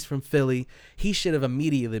head. He's from Philly. He should have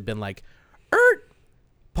immediately been like,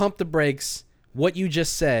 pump the brakes. What you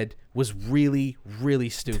just said was really, really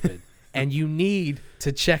stupid. And you need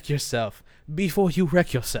to check yourself before you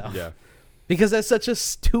wreck yourself. Yeah. Because that's such a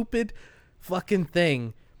stupid fucking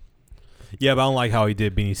thing. Yeah, but I don't like how he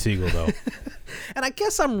did Beanie Siegel, though. And I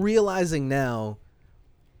guess I'm realizing now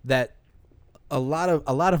that a lot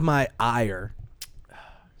of my ire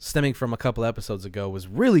stemming from a couple episodes ago was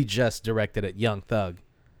really just directed at Young Thug.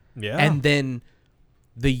 Yeah. And then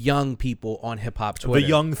the young people on hip hop Twitter. The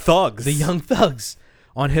Young Thugs. The Young Thugs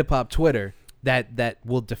on hip hop Twitter that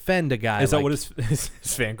will defend a guy. Is that what his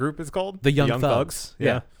fan group is called? The Young Thugs.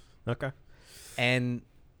 Yeah. Okay. And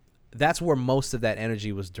that's where most of that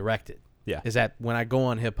energy was directed. Yeah. Is that when I go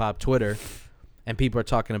on hip hop Twitter and people are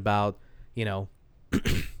talking about,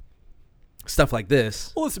 stuff like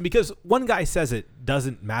this. Well, listen, because one guy says it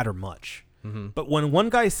doesn't matter much. Mm-hmm. But when one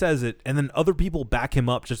guy says it and then other people back him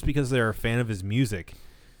up just because they're a fan of his music,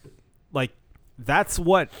 like, that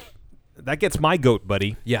gets my goat,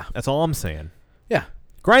 buddy. Yeah. That's all I'm saying. Yeah.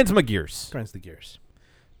 Grinds my gears. Grinds the gears.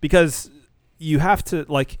 Because you have to,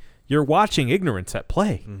 like, you're watching ignorance at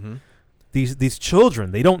play. Mm-hmm. These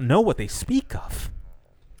children, they don't know what they speak of.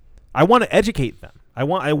 I want to educate them. I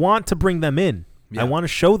want to bring them in. Yeah. I want to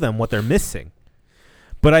show them what they're missing.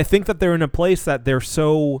 But I think that they're in a place that they're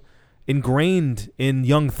so ingrained in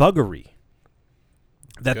young thuggery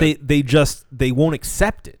that they won't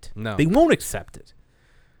accept it. No. They won't accept it.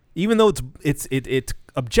 Even though it's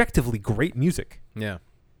objectively great music. Yeah.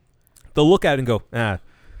 They'll look at it and go,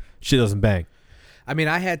 shit doesn't bang. I mean,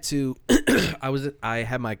 I had to I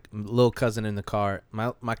had my little cousin in the car.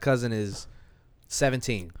 My cousin is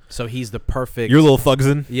 17, so he's the perfect... Your little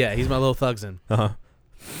thugsin? Yeah, he's my little thugsin. Uh-huh.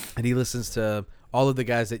 And he listens to all of the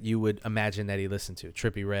guys that you would imagine that he listened to.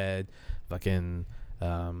 Trippie Redd, fucking...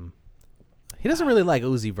 he doesn't really like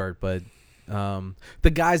Uzi Vert, but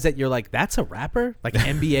the guys that you're like, that's a rapper? Like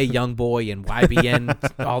NBA Youngboy and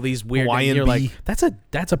YBN, all these weird... YNB. You're like, that's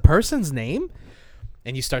a person's name?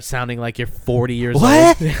 And you start sounding like you're 40 years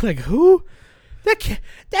what? old. Like, who?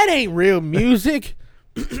 That ain't real music.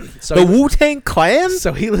 So the Wu-Tang Clan?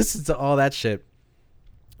 So he listens to all that shit.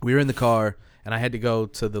 We were in the car, and I had to go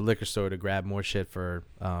to the liquor store to grab more shit for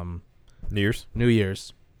New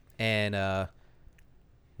Year's. And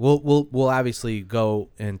we'll obviously go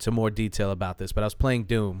into more detail about this, but I was playing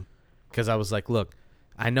Doom because I was like, look,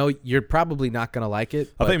 I know you're probably not going to like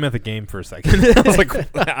it. I thought you meant the game for a second. I was like,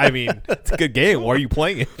 I mean, it's a good game. Why are you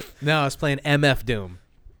playing it? No, I was playing MF Doom.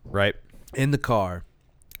 Right. In the car.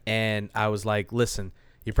 And I was like, listen,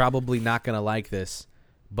 you're probably not going to like this,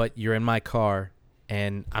 but you're in my car,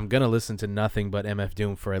 and I'm going to listen to nothing but MF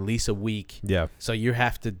Doom for at least a week. Yeah. So you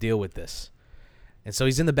have to deal with this. And so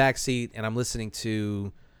he's in the back seat, and I'm listening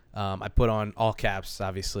to, I put on all caps,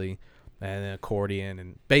 obviously, and an accordion,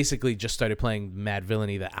 and basically just started playing Mad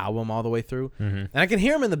Villainy, the album, all the way through. Mm-hmm. And I can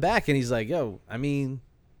hear him in the back, and he's like, yo, I mean,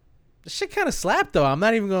 this shit kind of slapped, though. I'm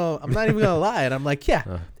not even gonna lie. And I'm like,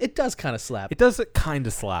 yeah, it does kind of slap. It does kind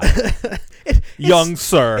of slap. Young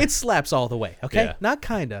sir. It slaps all the way, okay? Yeah. Not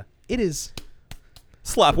kind of. It is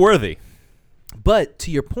slap worthy. But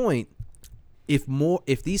to your point,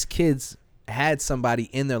 if these kids had somebody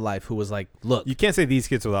in their life who was like, look, you can't say these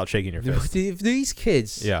kids without shaking your fist. If these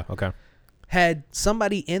kids had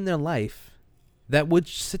somebody in their life that would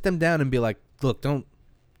sit them down and be like, look,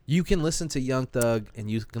 you can listen to Young Thug,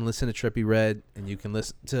 and you can listen to Trippie Redd, and you can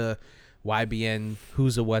listen to YBN,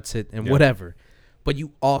 Who's a What's It, and whatever, but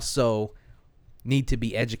you also need to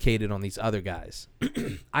be educated on these other guys.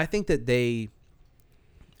 I think that they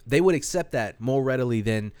would accept that more readily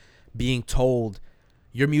than being told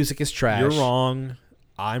your music is trash. You're wrong.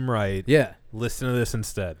 I'm right. Yeah. Listen to this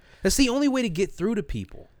instead. That's the only way to get through to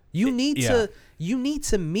people. You need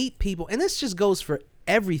to meet people, and this just goes for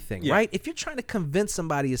everything, right? If you're trying to convince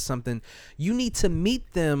somebody of something, you need to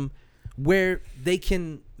meet them where they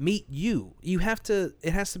can meet you. It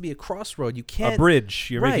has to be a crossroad. You can't... A bridge.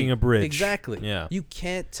 You're making a bridge. Exactly. Yeah. You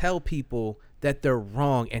can't tell people that they're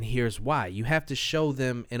wrong, and here's why. You have to show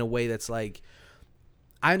them in a way that's like,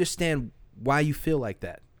 I understand why you feel like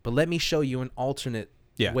that, but let me show you an alternate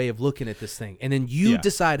way of looking at this thing, and then you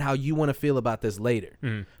decide how you want to feel about this later.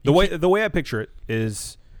 Mm. The way I picture it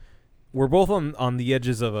is, we're both on the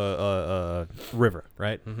edges of a river,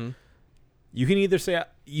 right? Mm-hmm. You can either say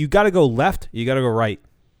you got to go left, you got to go right.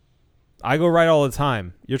 I go right all the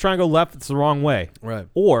time. You're trying to go left, it's the wrong way. Right.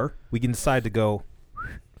 Or we can decide to go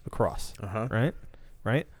across. Right?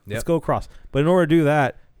 Right? Yep. Let's go across. But in order to do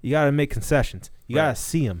that, you got to make concessions. You got to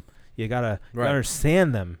see them. You got to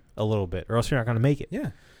understand them a little bit, or else you're not going to make it.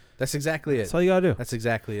 Yeah. That's exactly it. That's all you got to do. That's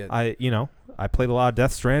exactly it. I played a lot of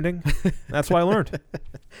Death Stranding. That's what I learned.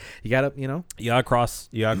 You got to, You got to cross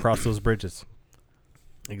those bridges.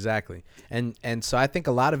 Exactly. And so I think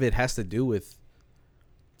a lot of it has to do with,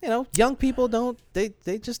 young people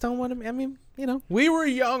they just don't want to, I mean, we were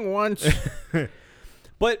young once.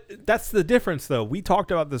 But that's the difference, though. We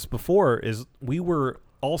talked about this before, is we were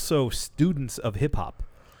also students of hip-hop.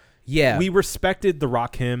 Yeah. We respected the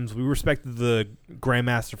rock hymns. We respected the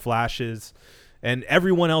Grandmaster Flashes and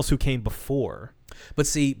everyone else who came before. But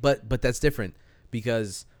see, but that's different,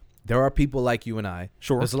 because there are people like you and I.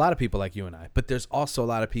 Sure. There's a lot of people like you and I, but there's also a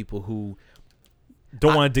lot of people who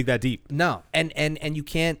don't want to dig that deep. No. And you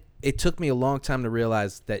can't. It took me a long time to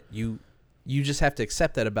realize that you just have to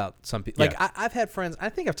accept that about some people. Like I've had friends, I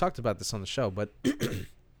think I've talked about this on the show, but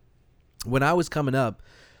when I was coming up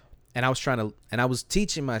and I was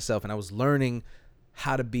teaching myself and I was learning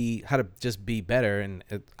how to just be better. And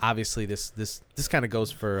obviously this kind of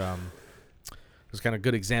goes for, it's kind of a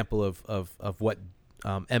good example of what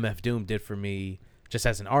MF Doom did for me just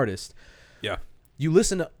as an artist. Yeah. You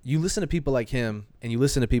listen to people like him, and you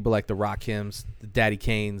listen to people like the Rock Hymns, the Daddy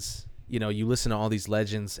Kanes. You listen to all these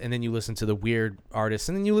legends, and then you listen to the weird artists,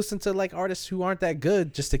 and then you listen to like artists who aren't that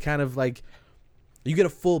good, just to kind of like, you get a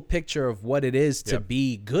full picture of what it is to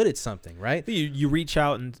be good at something, right? You reach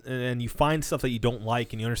out and you find stuff that you don't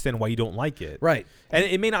like, and you understand why you don't like it. Right. And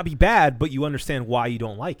it may not be bad, but you understand why you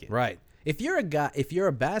don't like it. Right. If you're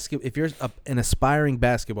an aspiring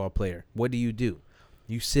basketball player, what do?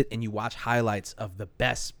 You sit and you watch highlights of the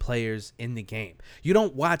best players in the game. You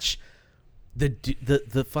don't watch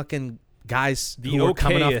the fucking guys who are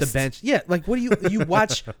coming off the bench. Yeah, like what do you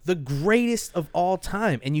watch the greatest of all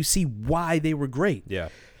time, and you see why they were great. Yeah.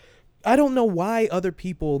 I don't know why other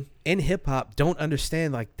people in hip hop don't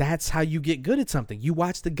understand, like, that's how you get good at something. You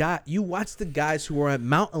watch the guys who are at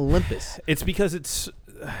Mount Olympus. It's because it's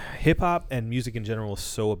hip hop and music in general is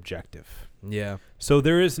so objective. Yeah. So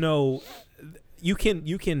there is no, you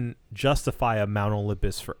can justify a Mount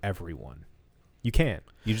Olympus for everyone. You can.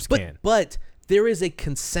 You just can. But there is a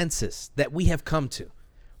consensus that we have come to.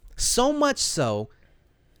 So much so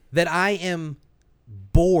that I am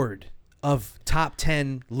bored of top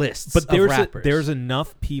 10 lists of rappers. There's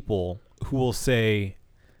enough people who will say,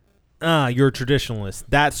 you're a traditionalist.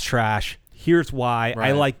 That's trash. Here's why. Right.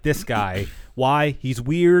 I like this guy. Why? He's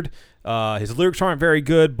weird. His lyrics aren't very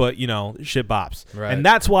good, but, shit bops. Right. And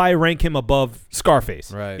that's why I rank him above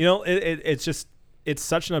Scarface. Right. It's just, it's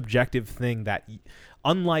such an objective thing that,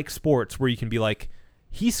 unlike sports where you can be like,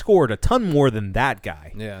 he scored a ton more than that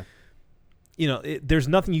guy. Yeah. There's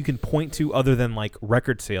nothing you can point to other than like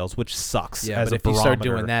record sales, which sucks. Yeah, as but a if you start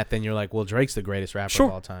barometer. doing that, then you're like, well, Drake's the greatest rapper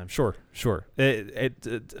of all time. Sure.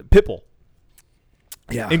 Pitbull.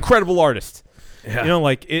 Yeah. Incredible artist.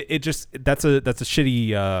 Yeah. It just, that's a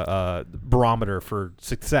shitty barometer for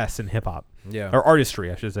success in hip hop. Yeah. Or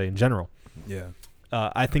artistry, I should say, in general. Yeah.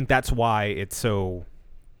 I think that's why it's so,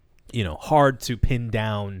 hard to pin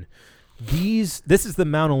down this is the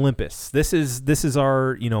Mount Olympus. This is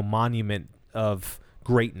our, monument of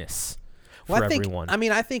greatness for everyone.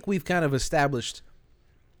 I think we've kind of established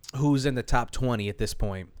who's in the top 20 at this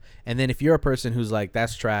point. And then if you're a person who's like,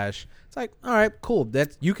 that's trash, it's like, all right, cool.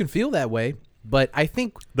 You can feel that way. But I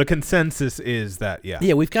think the consensus is that,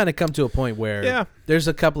 yeah, we've kind of come to a point where there's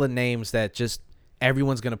a couple of names that just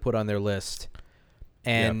everyone's going to put on their list.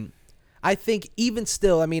 And I think even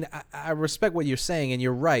still, I respect what you're saying, and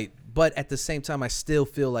you're right. But at the same time, I still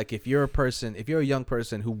feel like if you're a young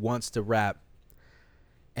person who wants to rap,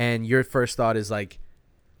 and your first thought is like,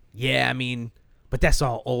 yeah, but that's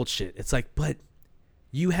all old shit. It's like, but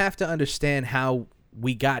you have to understand how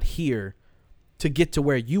we got here to get to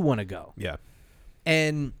where you want to go. Yeah.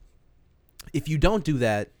 And if you don't do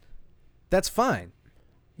that, that's fine.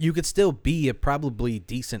 You could still be a probably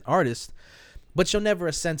decent artist, but you'll never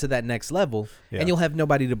ascend to that next level, and you'll have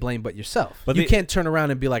nobody to blame but yourself. But you can't turn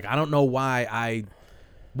around and be like, I don't know why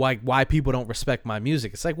people don't respect my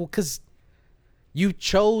music. It's like, well, because you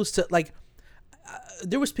chose to, like,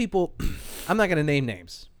 there was people, I'm not going to name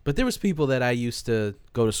names, but there was people that I used to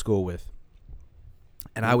go to school with,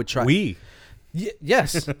 and I would try.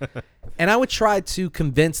 Yes. And I would try to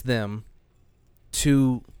convince them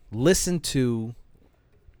to listen to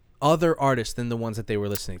other artists than the ones that they were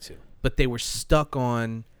listening to. But they were stuck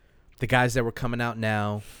on the guys that were coming out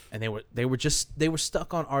now, and they were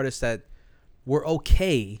stuck on artists that were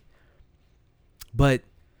okay, but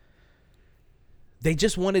they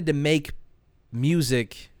just wanted to make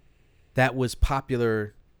music that was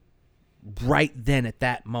popular right then at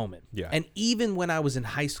that moment. Yeah. And even when I was in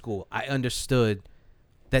high school, I understood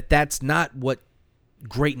that that's not what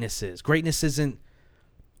greatness is. Greatness isn't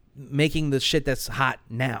making the shit that's hot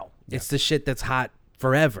now. Yeah. It's the shit that's hot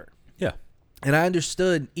forever. Yeah. And I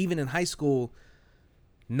understood even in high school,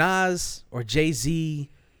 Nas or Jay-Z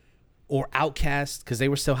or Outkast, because they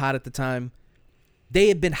were still hot at the time, they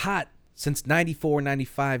had been hot since 94,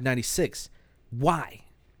 95, 96. Why?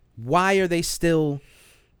 Why are they still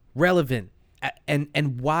relevant?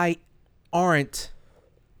 And why aren't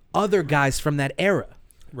other guys from that era?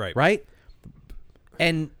 Right?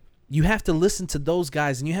 And you have to listen to those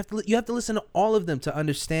guys, and you have to listen to all of them to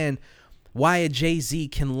understand why a Jay-Z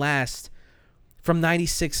can last from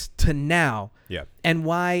 96 to now. Yeah. And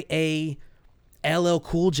why a LL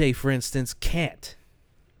Cool J, for instance, can't.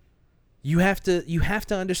 You have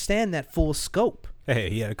to understand that full scope. Hey,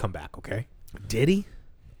 he had to come back, okay? Did he?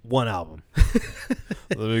 One album.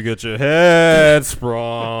 Let me get your head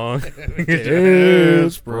sprung.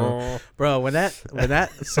 Bro, when that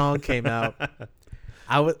song came out,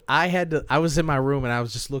 I was in my room and I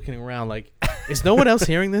was just looking around like, is no one else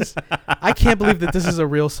hearing this? I can't believe that this is a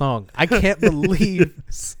real song. I can't believe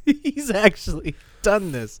he's actually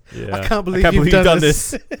done this. Yeah. I can't believe you've done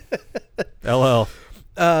this. LL.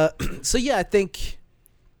 So yeah, I think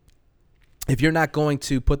if you're not going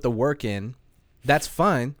to put the work in, that's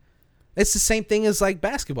fine. It's the same thing as like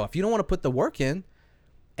basketball. If you don't want to put the work in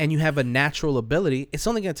and you have a natural ability, it's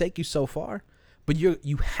only going to take you so far. But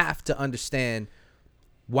you have to understand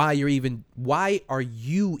why are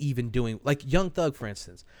you even doing, like Young Thug, for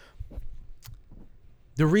instance.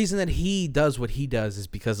 The reason that he does what he does is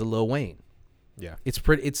because of Lil Wayne. Yeah.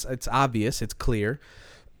 It's obvious, it's clear.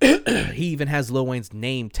 He even has Lil Wayne's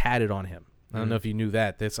name tatted on him. I don't know if you knew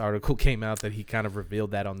that. This article came out that he kind of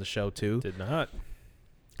revealed that on the show too. Did not.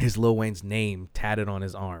 His Lil Wayne's name tatted on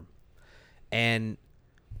his arm. And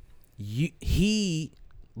he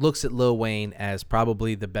looks at Lil Wayne as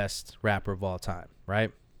probably the best rapper of all time,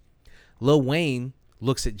 right? Lil Wayne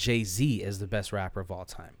looks at Jay-Z as the best rapper of all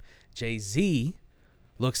time. Jay-Z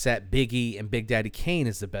looks at Biggie and Big Daddy Kane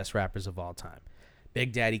as the best rappers of all time.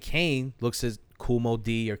 Big Daddy Kane looks at Kool Moe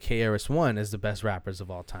D or KRS-One as the best rappers of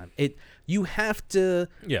all time. You have to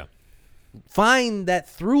find that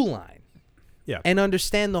through line and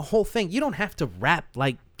understand the whole thing. You don't have to rap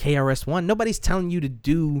like KRS-One. Nobody's telling you to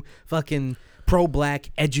do fucking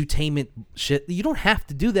pro-black edutainment shit. You don't have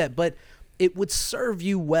to do that, but it would serve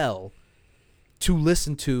you well to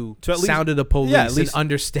listen to Sound of the Police and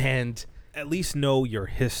understand. At least know your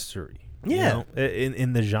history. Yeah. You know,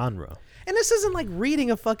 in the genre. And this isn't like reading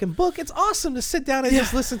a fucking book. It's awesome to sit down and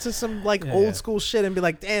just listen to some like old school shit and be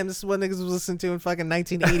like, damn, this is what niggas was listening to in fucking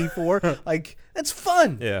 1984. Like, that's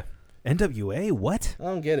fun. Yeah. NWA? What? I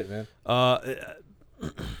don't get it, man.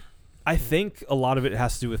 I think a lot of it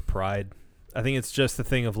has to do with pride. I think it's just the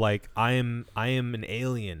thing of like, I am an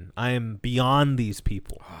alien. I am beyond these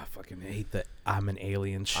people. Oh, I fucking hate that I'm an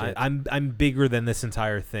alien shit. I'm bigger than this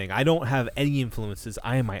entire thing. I don't have any influences.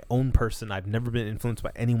 I am my own person. I've never been influenced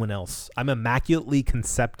by anyone else. I'm immaculately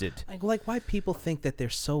concepted. Like why people think that they're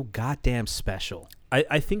so goddamn special.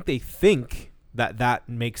 I think they think that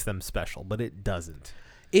makes them special, but it doesn't.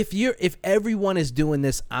 If everyone is doing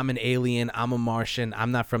this, I'm an alien, I'm a Martian,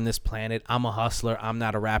 I'm not from this planet, I'm a hustler, I'm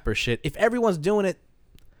not a rapper shit. If everyone's doing it,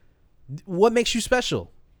 what makes you special?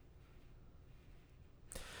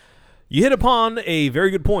 You hit upon a very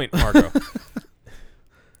good point, Marco.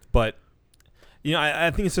 But, you know,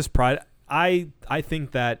 I think it's just pride. I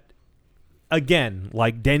think that, again,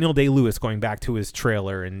 like Daniel Day-Lewis going back to his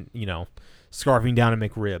trailer and, you know, scarfing down a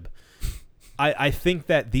McRib. I think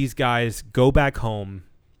that these guys go back home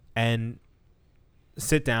and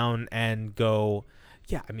sit down and go,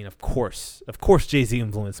 yeah, I mean, of course Jay-Z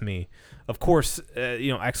influenced me. Of course,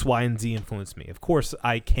 X, Y, and Z influenced me. Of course,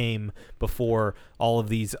 I came before all of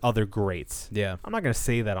these other greats. Yeah. I'm not going to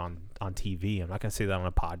say that on TV. I'm not going to say that on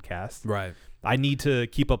a podcast. Right. I need to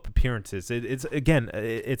keep up appearances.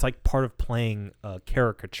 It's like part of playing a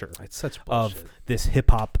caricature. It's such bullshit. Of this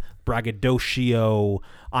hip-hop braggadocio.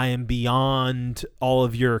 I am beyond all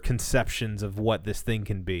of your conceptions of what this thing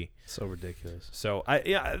can be. So ridiculous. So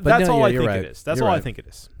that's all I think it is. That's all I think it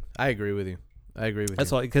is. I agree with you.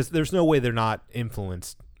 That's all, because there's no way they're not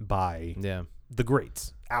influenced by the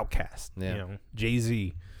greats, Outkast, Yeah.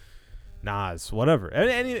 Jay-Z, Nas, whatever,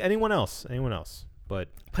 anyone else, but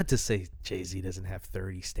to say Jay-Z doesn't have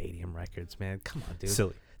 30 stadium records, man, come on, dude.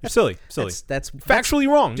 silly. You're silly. That's Factually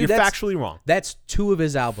wrong. Dude, You're factually wrong. That's 2 of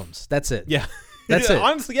his albums. That's it. Yeah. That's it.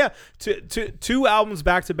 Honestly, yeah. Two albums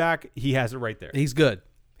back to back, he has it right there. He's good.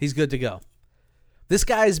 He's good to go. This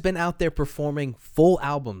guy has been out there performing full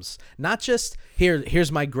albums. Not just,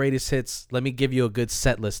 here's my greatest hits. Let me give you a good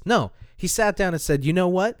set list. No. He sat down and said, you know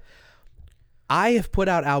what? I have put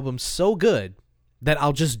out albums so good that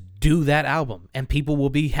I'll just do that album, and people will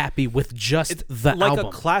be happy with just the like album.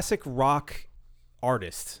 a classic rock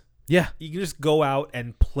artist. Yeah. You can just go out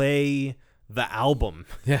and play the album.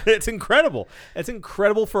 Yeah. It's incredible. It's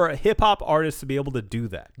incredible for a hip-hop artist to be able to do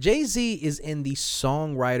that. Jay-Z is in the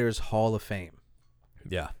Songwriters Hall of Fame.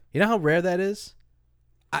 Yeah. You know how rare that is?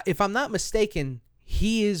 If I'm not mistaken,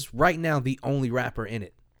 he is right now the only rapper in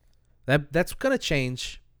it. That's going to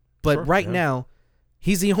change, but Sure, right yeah. now,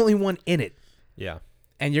 he's the only one in it. Yeah.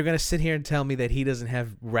 And you're going to sit here and tell me that he doesn't have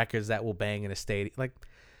records that will bang in a stadium. Like,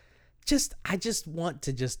 I just want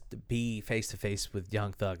to just be face-to-face with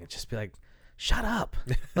Young Thug and just be like, shut up.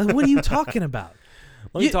 Like, what are you talking about?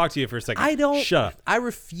 Let me talk to you for a second. I don't. Shut up. I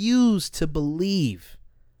refuse to believe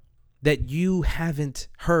that you haven't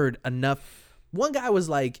heard enough. One guy was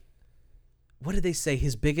like, what did they say?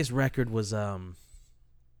 His biggest record was I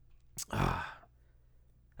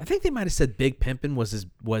think they might have said Big Pimpin'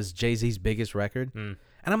 was Jay-Z's biggest record. And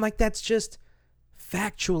I'm like, that's just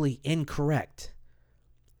factually incorrect.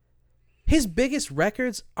 His biggest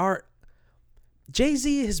records are,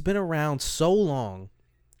 Jay-Z has been around so long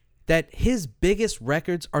that his biggest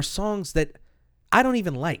records are songs that I don't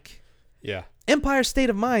even like. Yeah. Empire State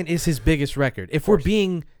of Mind is his biggest record. If we're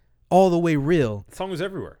being all the way real, The song was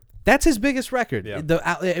everywhere. that's his biggest record. Yeah.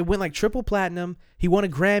 It went like triple platinum. He won a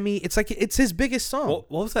Grammy. It's like it's his biggest song. What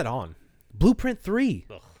was that on? Blueprint 3.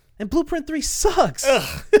 Ugh. And Blueprint 3 sucks.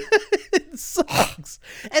 It sucks.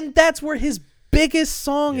 And that's where his biggest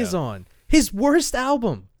song is on. His worst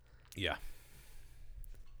album. Yeah.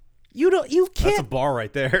 You That's a can't, bar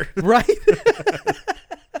right there. right?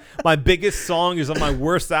 My biggest song is on my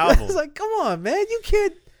worst album. It's like, come on, man. You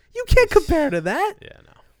can't compare to that. Yeah,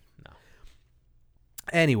 no.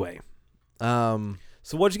 Anyway, So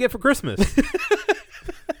what'd you get for Christmas?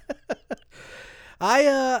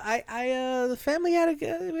 the family had a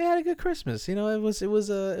good Christmas. You know, it was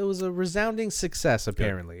a resounding success.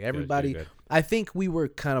 Apparently, everybody. good. I think we were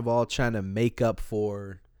kind of all trying to make up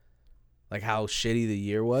for, like, how shitty the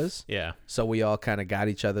year was. Yeah. So we all kind of got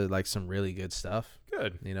each other like some really good stuff.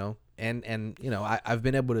 Good. You know, and you know, I've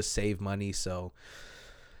been able to save money, so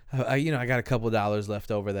I got a couple dollars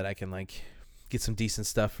left over that I can like get some decent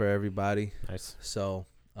stuff for everybody. Nice. So,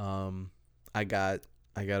 I got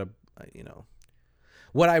a,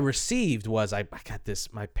 what I received was I got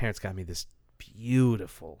this. My parents got me this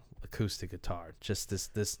beautiful acoustic guitar. Just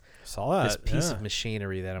this Saw that. this piece of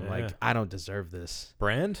machinery that I'm like, Yeah. I don't deserve this.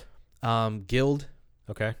 Brand? Guild,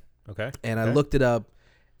 Okay. and I Okay. looked it up,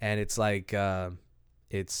 and it's like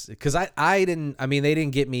it's because they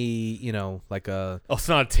didn't get me like a Oh, it's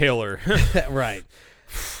not a Taylor. right.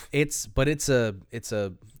 It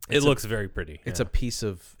looks very pretty. It's a piece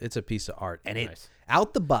of art, and it Nice.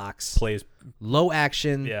 out the box, Plays. low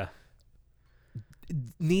action, Yeah.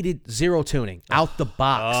 needed zero tuning out the Oh,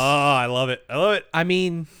 box. I love it. I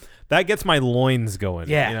mean, That gets my loins going.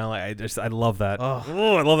 Yeah. You know, like, I love that. Oh.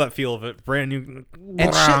 Oh, I love that feel of it. Brand new.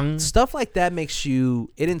 and stuff like that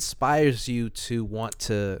it inspires you to want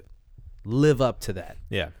to live up to that.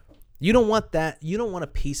 Yeah. You don't want that. You don't want a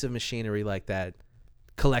piece of machinery like that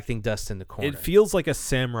collecting dust in the corner. It feels like a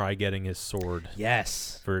samurai getting his sword.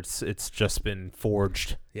 Yes. For it's just been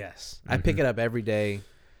forged. Yes. I pick it up every day,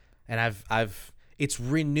 and it's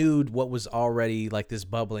renewed what was already like this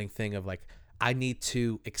bubbling thing of like, I need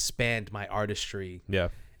to expand my artistry. Yeah.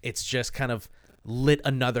 It's just kind of lit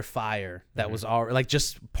another fire that was already like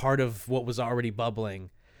just part of what was already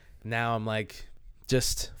bubbling. Now I'm like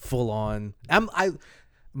just full on.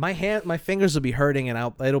 My fingers will be hurting,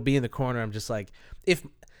 and it'll be in the corner. I'm just like,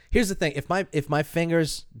 here's the thing, if my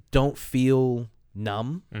fingers don't feel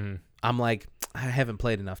numb, I'm like, I haven't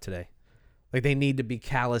played enough today. Like, they need to be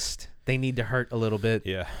calloused. They need to hurt a little bit.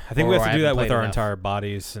 Yeah. I think Or we have I to do haven't that with played our enough. entire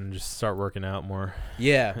bodies and just start working out more.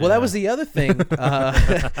 Yeah. Well, that was the other thing.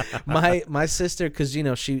 My sister, because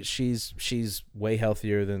she's way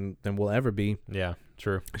healthier than we'll ever be. Yeah.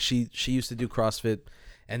 True. She used to do CrossFit,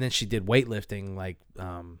 and then she did weightlifting, like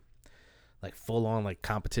full on like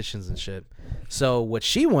competitions and shit. So what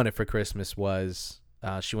she wanted for Christmas was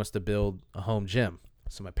she wants to build a home gym.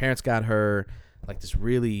 So my parents got her like this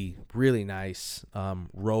really, really nice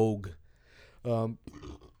Rogue,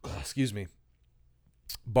 excuse me,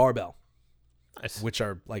 barbell. Nice. Which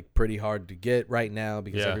are like pretty hard to get right now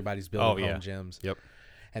because everybody's building home gyms. Yep.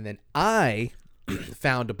 And then I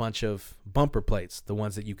found a bunch of bumper plates, the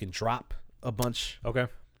ones that you can drop a bunch. Okay.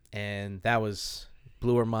 And that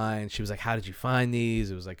blew her mind. She was like, "How did you find these?"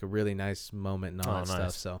 It was like a really nice moment and all that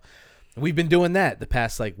stuff. So we've been doing that the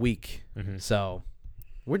past like week. Mm-hmm. So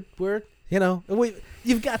we're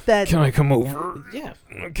you've got that. Can I come over? Yeah.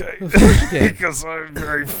 Okay. Of course you can. Because I'm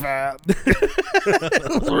very fat.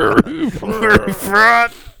 Very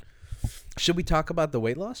fat. Should we talk about the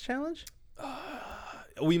weight loss challenge?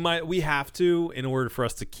 We have to in order for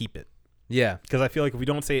us to keep it. Yeah. Because I feel like if we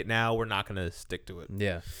don't say it now, we're not going to stick to it.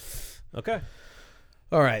 Yeah. Okay.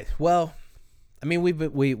 All right. Well, I mean,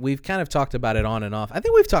 we've kind of talked about it on and off. I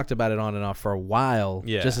think we've talked about it on and off for a while.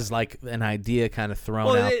 Yeah. Just as like an idea kind of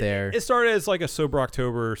thrown out there. It started as like a Sober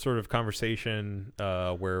October sort of conversation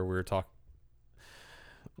where we were talking.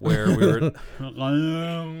 Where we were.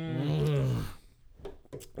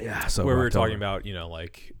 Yeah. So where we were talking about,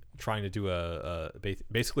 like trying to do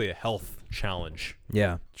basically a health challenge.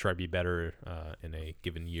 Yeah. To try to be better in a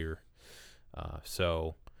given year.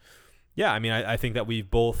 So, yeah, I mean, I think that we've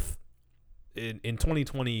both in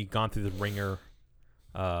 2020 gone through the ringer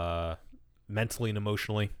mentally and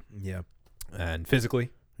emotionally. Yeah. And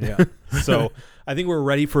physically. Yeah. So I think we're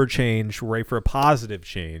ready for a change. We're ready for a positive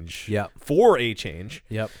change. Yep. For a change.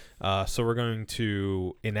 Yep. So we're going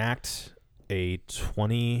to enact a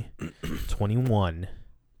 2021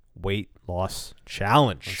 weight loss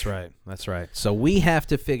challenge. That's right. So we have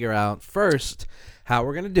to figure out first how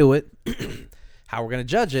we're going to do it, how we're going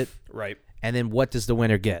to judge it, right, and then what does the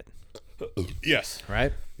winner get? Yes.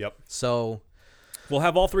 Right? Yep. So we'll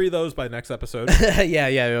have all three of those by the next episode. Yeah.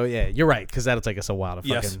 You're right, because that'll take us a while to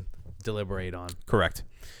fucking deliberate on. Correct.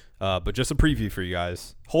 But just a preview for you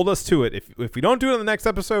guys. Hold us to it. If we don't do it in the next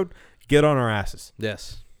episode, get on our asses.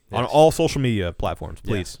 Yes. On all social media platforms,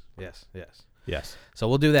 please. Yes. So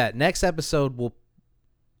we'll do that. Next episode, we'll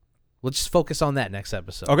just focus on that next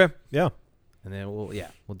episode. Okay. Yeah. And then we'll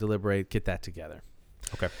deliberate, get that together.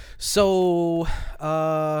 Okay. So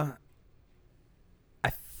I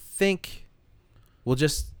think we'll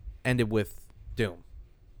just end it with Doom.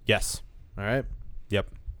 Yes. All right? Yep.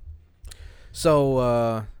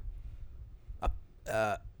 So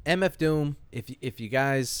MF Doom, if you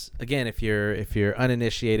guys, again, if you're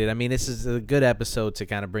uninitiated, I mean, this is a good episode to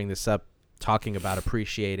kind of bring this up, talking about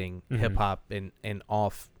appreciating hip hop in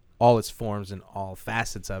all its forms and all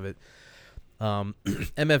facets of it.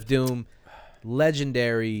 MF Doom,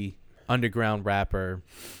 legendary underground rapper,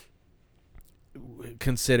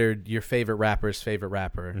 considered your favorite rapper's favorite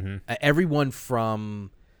rapper. Everyone from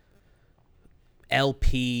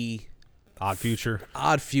LP, Odd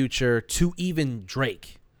Future to even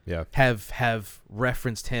Drake. Yeah. Have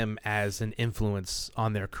referenced him as an influence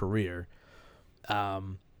on their career.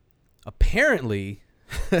 Apparently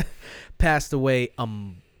passed away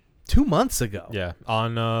 2 months ago. Yeah.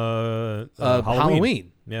 On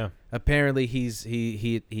Halloween. Yeah. Apparently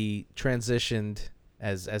he transitioned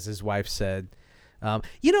as his wife said. A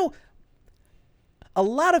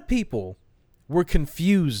lot of people were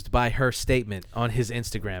confused by her statement on his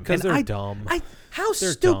Instagram because they're dumb. How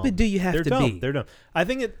they're stupid dumb. do you have they're to dumb. be? They're dumb. I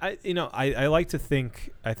think I like to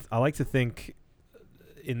think I like to think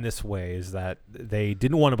in this way is that they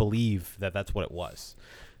didn't want to believe that that's what it was.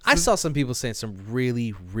 I saw some people saying some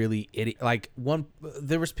really, really idiot. Like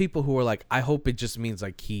there was people who were like, "I hope it just means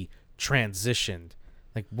like he transitioned."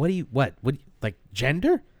 Like, what like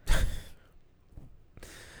gender?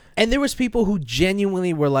 And there was people who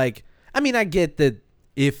genuinely were like, I mean, I get that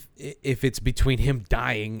if it's between him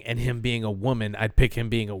dying and him being a woman, I'd pick him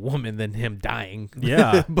being a woman than him dying.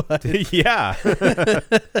 Yeah, but yeah,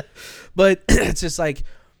 but it's just like,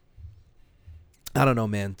 I don't know,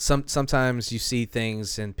 man. Sometimes you see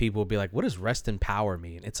things and people will be like, "What does rest in power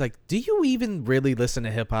mean?" It's like, do you even really listen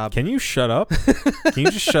to hip hop? Can you shut up? Can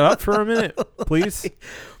you just shut up for a minute, please?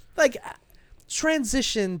 Like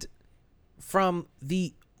transitioned from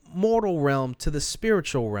the mortal realm to the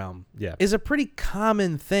spiritual realm is a pretty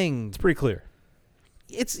common thing. It's pretty clear.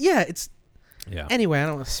 Yeah. Anyway, I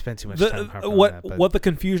don't want to spend too much time harping on that. But what the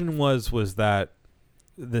confusion was that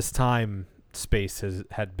this time space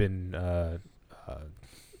had been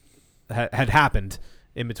had happened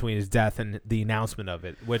in between his death and the announcement of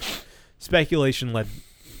it, which speculation led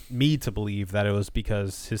me to believe that it was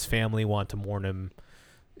because his family wanted to mourn him,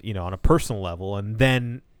 on a personal level, and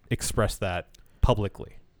then express that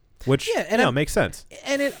publicly. Which makes sense.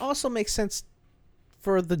 And it also makes sense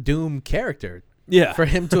for the Doom character. Yeah. For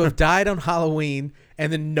him to have died on Halloween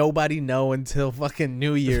and then nobody know until fucking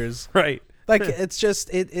New Year's. Right. Like, it's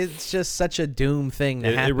just such a doom thing to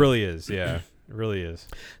happen. It really is, yeah. It really is.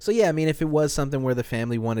 So, yeah, I mean, if it was something where the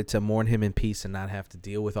family wanted to mourn him in peace and not have to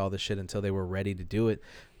deal with all the shit until they were ready to do it,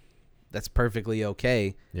 that's perfectly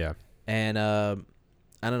okay. Yeah. And I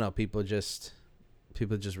don't know, people just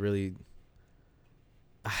really,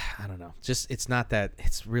 I don't know, just it's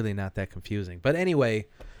really not that confusing. But anyway,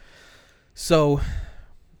 so,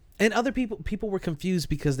 and other people were confused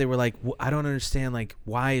because they were like, I don't understand, like,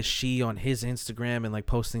 why is she on his Instagram and like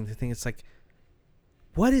posting the thing? It's like,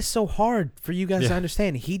 what is so hard for you guys to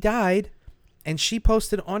understand? He died, and she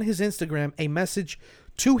posted on his Instagram a message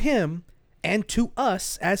to him and to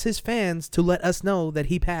us as his fans to let us know that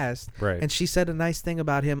he passed. Right. And she said a nice thing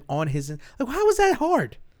about him on his. Like, how was that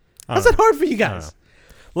hard? How's that hard for you guys?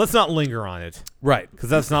 Let's not linger on it. Right. Because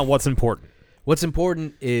that's not what's important. What's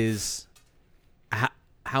important is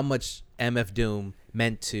how much MF Doom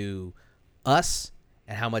meant to us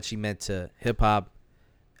and how much he meant to hip hop.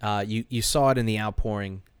 You saw it in the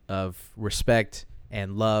outpouring of respect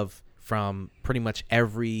and love from pretty much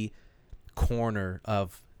every corner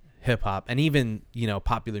of hip hop and even,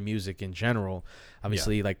 popular music in general.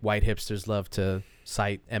 Obviously, like white hipsters love to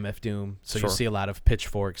cite MF Doom. So you see a lot of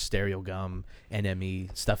Pitchfork, Stereo Gum,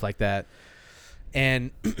 NME, stuff like that.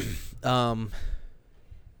 And I'll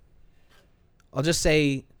just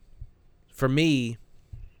say, for me,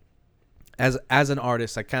 as an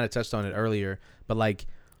artist, I kind of touched on it earlier, but like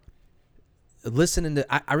listening to,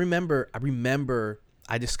 I remember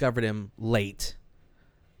I discovered him late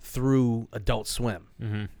through Adult Swim.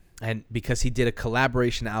 Mm-hmm. And because he did a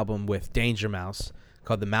collaboration album with Danger Mouse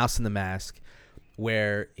called The Mouse and the Mask,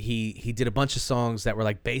 where he did a bunch of songs that were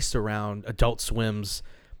like based around Adult Swim's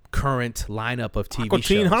current lineup of TV shows.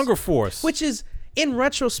 Teen Hunger Force. Which is, in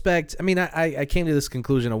retrospect, I mean, I came to this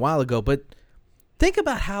conclusion a while ago, but think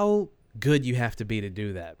about how good you have to be to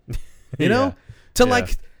do that. You know? To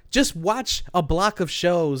like just watch a block of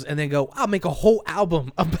shows and then go, I'll make a whole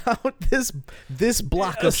album about this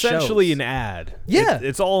block of shows. Essentially an ad. Yeah.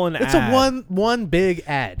 It's all an ad. It's a one big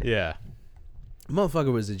ad. Yeah.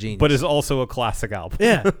 Motherfucker was a genius. But it's also a classic album.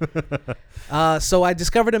 Yeah. So I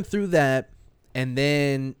discovered him through that. And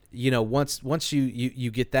then, once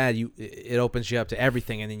you get that, it opens you up to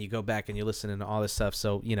everything. And then you go back and you listen to all this stuff.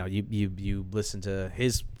 So, you listen to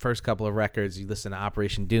his first couple of records. You listen to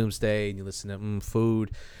Operation Doomsday and you listen to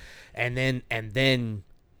Food. And then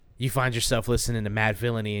you find yourself listening to Mad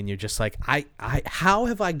Villainy and you're just like, how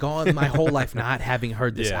have I gone my whole life not having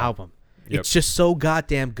heard this album? Yep. It's just so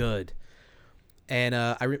goddamn good. And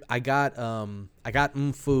I got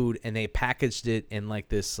Food, and they packaged it in like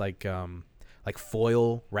this like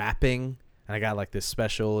foil wrapping, and I got like this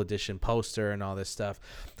special edition poster and all this stuff.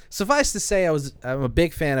 Suffice to say, I'm a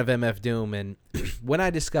big fan of MF Doom, and when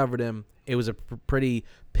I discovered him, it was a pretty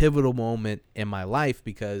pivotal moment in my life,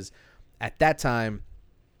 because at that time,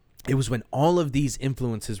 it was when all of these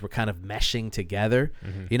influences were kind of meshing together.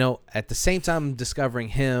 Mm-hmm. At the same time I'm discovering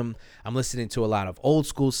him, I'm listening to a lot of old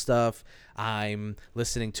school stuff. I'm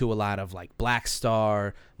listening to a lot of like Black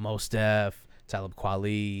Star, Mos Def, Talib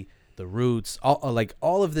Kweli, The Roots.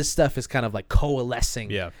 All of this stuff is kind of like coalescing.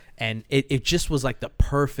 Yeah. And it just was like the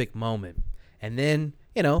perfect moment. And then,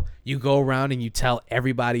 you go around and you tell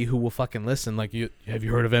everybody who will fucking listen, like, have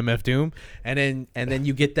you heard of MF Doom? And then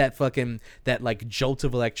you get that like jolt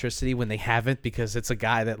of electricity when they haven't, because it's a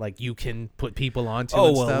guy that like you can put people onto.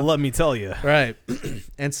 Oh, well, stuff. Let me tell you. Right.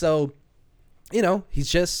 And so,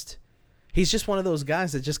 he's just one of those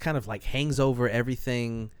guys that just kind of like hangs over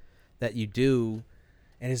everything that you do.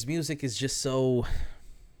 And his music is just so,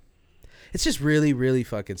 it's just really, really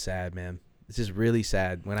fucking sad, man. It's just really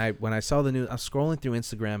sad. When I saw the news, I was scrolling through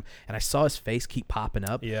Instagram and I saw his face keep popping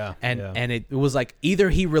up. Yeah. And it was like either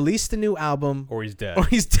he released a new album or he's dead.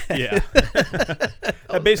 Yeah.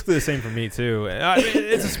 Basically the same for me too. I mean,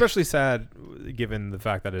 it's especially sad given the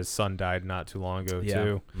fact that his son died not too long ago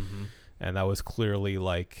too. Mm-hmm. And that was clearly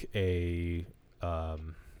like a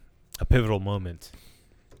pivotal moment,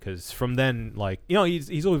 because from then, like,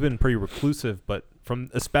 he's always been pretty reclusive, but from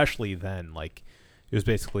especially then, like, it was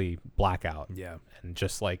basically blackout. Yeah. And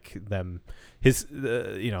just like the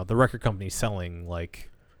record company selling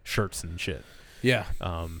like shirts and shit. Yeah.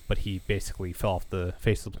 But he basically fell off the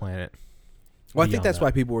face of the planet. Well, I think that's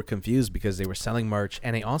why people were confused, because they were selling merch,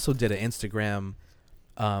 and they also did an Instagram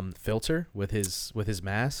filter with his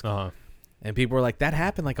mask. Uh-huh. And people were like, that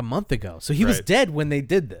happened like a month ago. So he was dead when they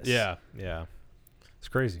did this. Yeah. Yeah. It's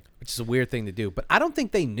crazy. Which is a weird thing to do. But I don't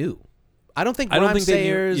think they knew. I don't think Ron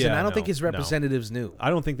Sayers and I don't think his representatives knew. I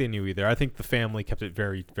don't think they knew either. I think the family kept it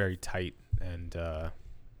very, very tight And I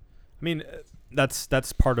mean,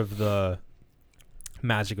 that's part of the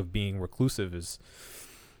magic of being reclusive is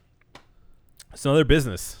it's another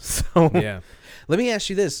business. So yeah. Let me ask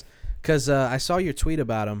you this, because I saw your tweet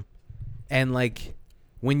about him, and like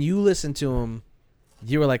when you listened to him,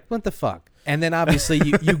 you were like, "What the fuck?" And then obviously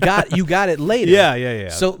you got it later. Yeah.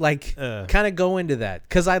 So like, kind of go into that,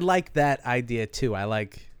 because I like that idea too. I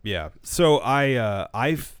like. Yeah. So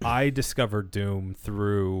I discovered Doom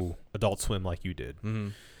through Adult Swim like you did. Mm-hmm.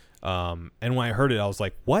 And when I heard it, I was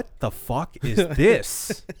like, "What the fuck is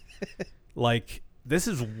this?" Like, this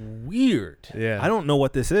is weird. Yeah. I don't know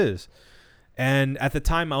what this is. And at the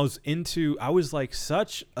time, I was like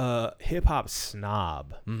such a hip hop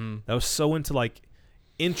snob. Mm-hmm. I was so into like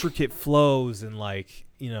intricate flows and like,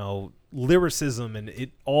 lyricism and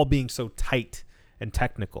it all being so tight and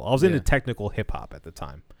technical. I was into technical hip hop at the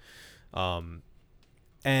time.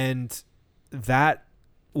 And that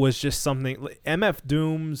was just something MF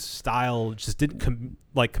Doom's style just didn't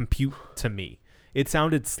compute to me. It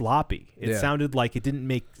sounded sloppy. It sounded like it didn't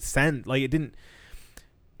make sense. Like it didn't,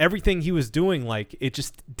 everything he was doing, like it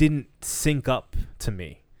just didn't sync up to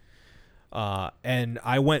me. And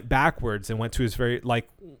I went backwards and went to his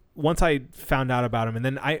once I found out about him, and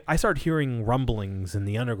then I started hearing rumblings in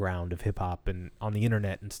the underground of hip hop and on the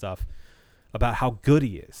internet and stuff about how good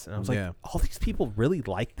he is. And I was like, all these people really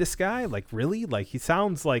like this guy? Like, really? Like, he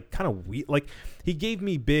sounds like kind of weird. Like, he gave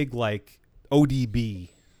me big, like, ODB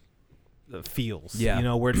feels,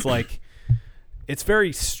 where it's like, it's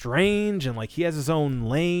very strange and like he has his own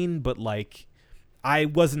lane, but like, I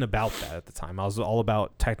wasn't about that at the time. I was all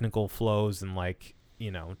about technical flows and like,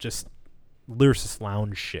 just lyricist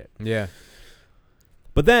lounge shit. Yeah.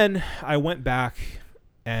 But then I went back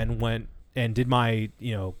and did my,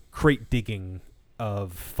 crate digging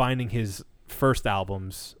of finding his first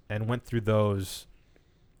albums and went through those.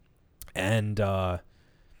 And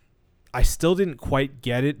I still didn't quite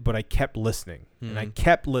get it, but I kept listening. Mm-hmm. And I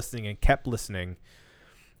kept listening and kept listening.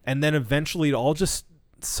 And then eventually it all just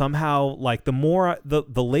somehow, like, the more the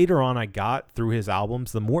later on I got through his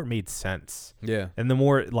albums, the more it made sense. Yeah. And the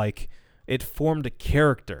more like it formed a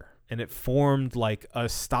character and it formed like a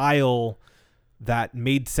style that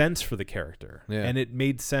made sense for the character. Yeah. And it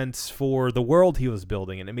made sense for the world he was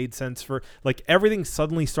building, and it made sense for like everything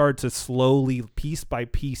suddenly started to slowly, piece by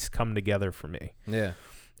piece, come together for me. Yeah.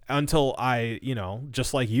 Until I,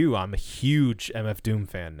 just like you, I'm a huge MF Doom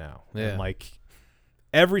fan now. Yeah. And like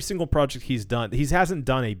every single project he's done, he hasn't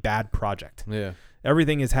done a bad project. Yeah.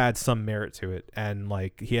 Everything has had some merit to it. And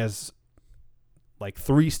like he has like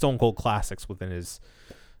 3 Stone Cold classics within his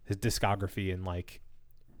discography, and like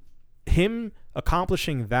him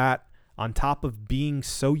accomplishing that on top of being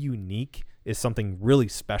so unique is something really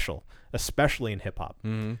special, especially in hip hop,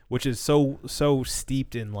 which is so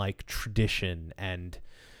steeped in like tradition and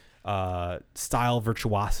style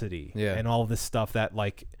virtuosity and all this stuff that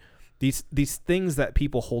like these things that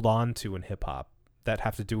people hold on to in hip hop that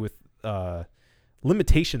have to do with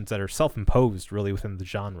limitations that are self-imposed really within the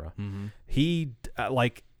genre. He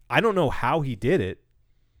I don't know how he did it,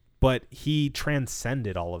 but he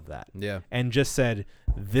transcended all of that. Yeah. And just said,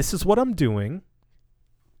 this is what I'm doing,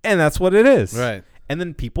 and that's what it is. Right. And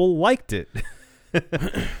then people liked it.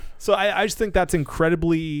 So I just think that's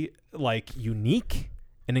incredibly like unique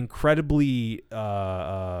and incredibly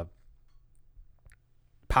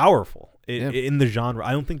powerful in the genre.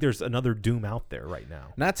 I don't think there's another Doom out there right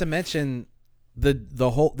now. Not to mention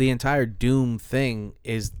the entire Doom thing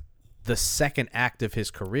is the second act of his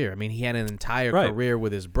career. I mean, he had an entire career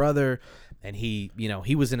with his brother, and he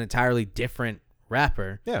was an entirely different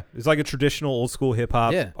rapper. Yeah, it's like a traditional old school hip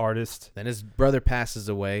hop artist. Then his brother passes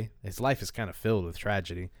away. His life is kind of filled with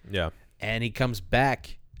tragedy. Yeah. And he comes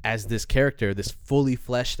back as this character, this fully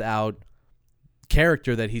fleshed out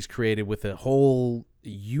character that he's created with a whole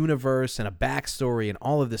universe and a backstory and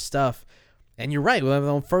all of this stuff. And you're right.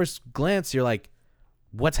 On first glance, you're like,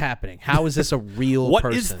 what's happening? How is this a real what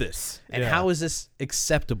person? What is this? And how is this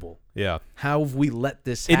acceptable? Yeah. How have we let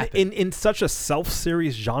this happen? In such a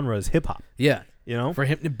self-serious genre as hip-hop. Yeah. For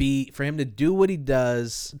him to do what he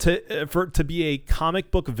does. To be a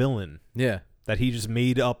comic book villain. Yeah. That he just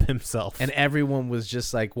made up himself. And everyone was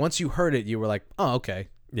just like, once you heard it, you were like, oh, okay.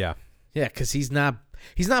 Yeah. Yeah, because he's not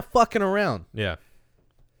fucking around. Yeah.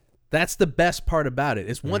 That's the best part about it,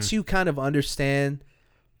 is once you kind of understand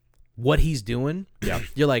what he's doing,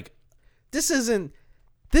 you're like, this is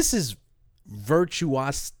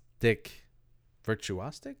virtuosic.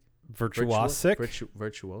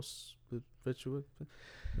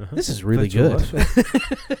 This is really good.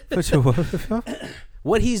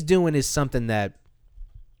 What he's doing is something that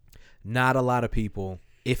not a lot of people,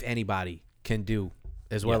 if anybody, can do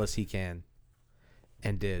as well Yeah. as he can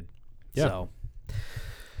and did. Yeah.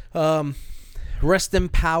 So, rest in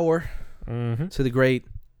power Mm-hmm. to the great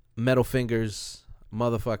Metal Fingers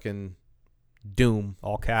motherfucking Doom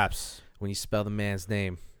All caps. when you spell the man's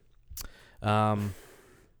name.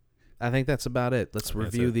 I think that's about it. Let's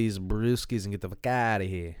review it. these brewskis and get the fuck out of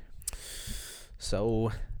here.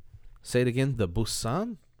 So, say it again. The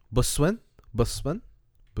Boatswain? Boatswain? Boatswain?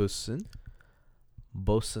 Boatswain?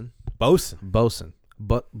 Boatswain? Bosun. Boatswain?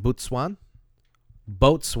 Boatswain?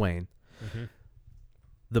 Boatswain. Mm-hmm.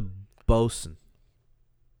 The Boatswain.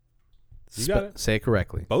 You got it. Say it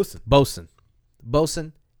correctly. Bosun. Boatswain.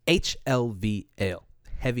 Boatswain H.L.V. Ale.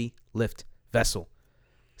 Heavy lift vessel.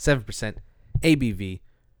 7% ABV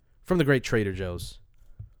from the great Trader Joe's.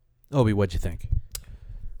 Obi, what'd you think?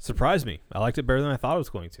 Surprised me. I liked it better than I thought it was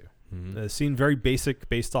going to. Mm-hmm. It seemed very basic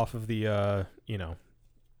based off of the,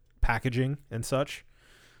 packaging and such.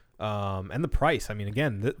 And the price. I mean,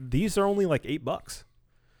 again, these are only like $8.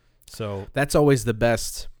 So, That's always the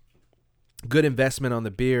best. Good investment on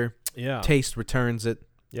the beer. yeah. Taste returns it.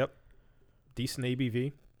 Yep. Decent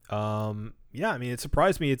ABV. Yeah, I mean, it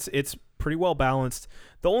surprised me. It's pretty well balanced.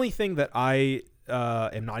 The only thing that I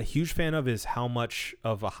am not a huge fan of is how much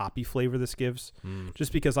of a hoppy flavor this gives.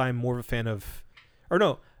 Just because I'm more of a fan of,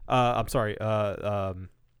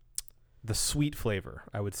 the sweet flavor,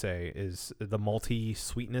 I would say, is the malty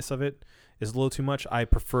sweetness of it is a little too much. I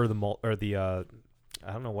prefer the malt or the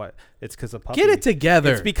I don't know what. It's because of puppy. Get it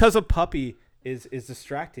together. It's because a puppy is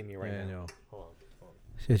distracting me right Yeah, I now. know. Hold on.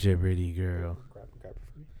 Such a pretty girl. Grab it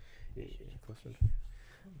for me.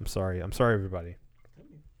 I'm sorry, everybody.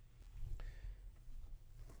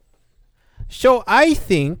 So I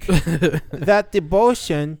think that the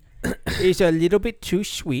Bosun is a little bit too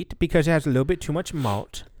sweet because it has a little bit too much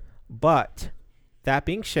malt. But that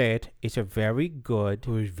being said, it's a very good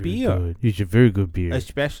beer, It's a very good beer.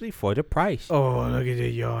 especially for the price. Oh, look at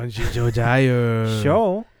it, yawn. She's so tired.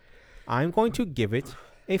 So I'm going to give it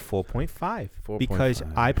a 4.5 because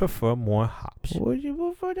 4.5. I prefer more hops. What you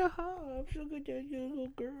prefer the hops? Look at that little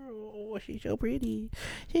girl. Oh, she's so pretty.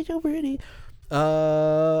 She's so pretty.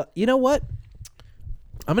 You know what?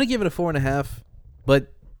 I'm gonna give it a 4.5,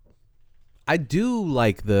 but I do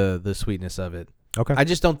like the sweetness of it. Okay. I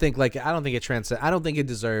just don't think I don't think it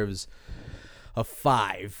deserves a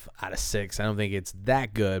 5 out of 6. I don't think it's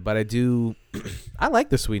that good, but I do. I like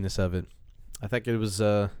the sweetness of it. I think it was.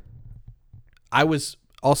 I was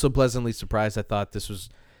also pleasantly surprised. I thought this was.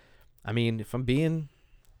 I mean, if I'm being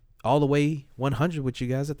all the way 100 with you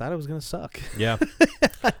guys, I thought it was gonna suck. Yeah.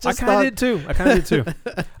 I I kind of did too.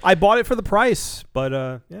 I bought it for the price,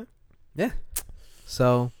 but yeah.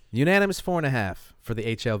 So unanimous 4.5 for the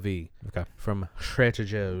HLV. Okay. From Trader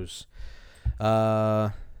Joe's.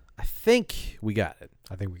 I think we got it.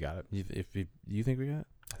 I think we got it. If you think we got it?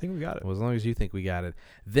 I think we got it. Well, as long as you think we got it,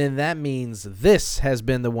 then that means this has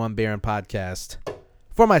been the One Baron Podcast.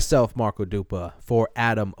 For myself, Marco Dupa. For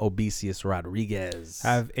Adam Obesius Rodriguez.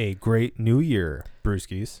 Have a great new year,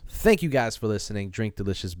 brewskis. Thank you guys for listening. Drink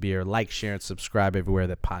delicious beer. Like, share, and subscribe everywhere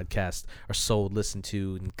that podcasts are sold, listened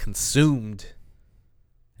to, and consumed.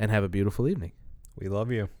 And have a beautiful evening. We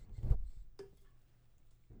love you.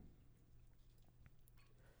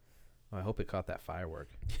 I hope it caught that firework.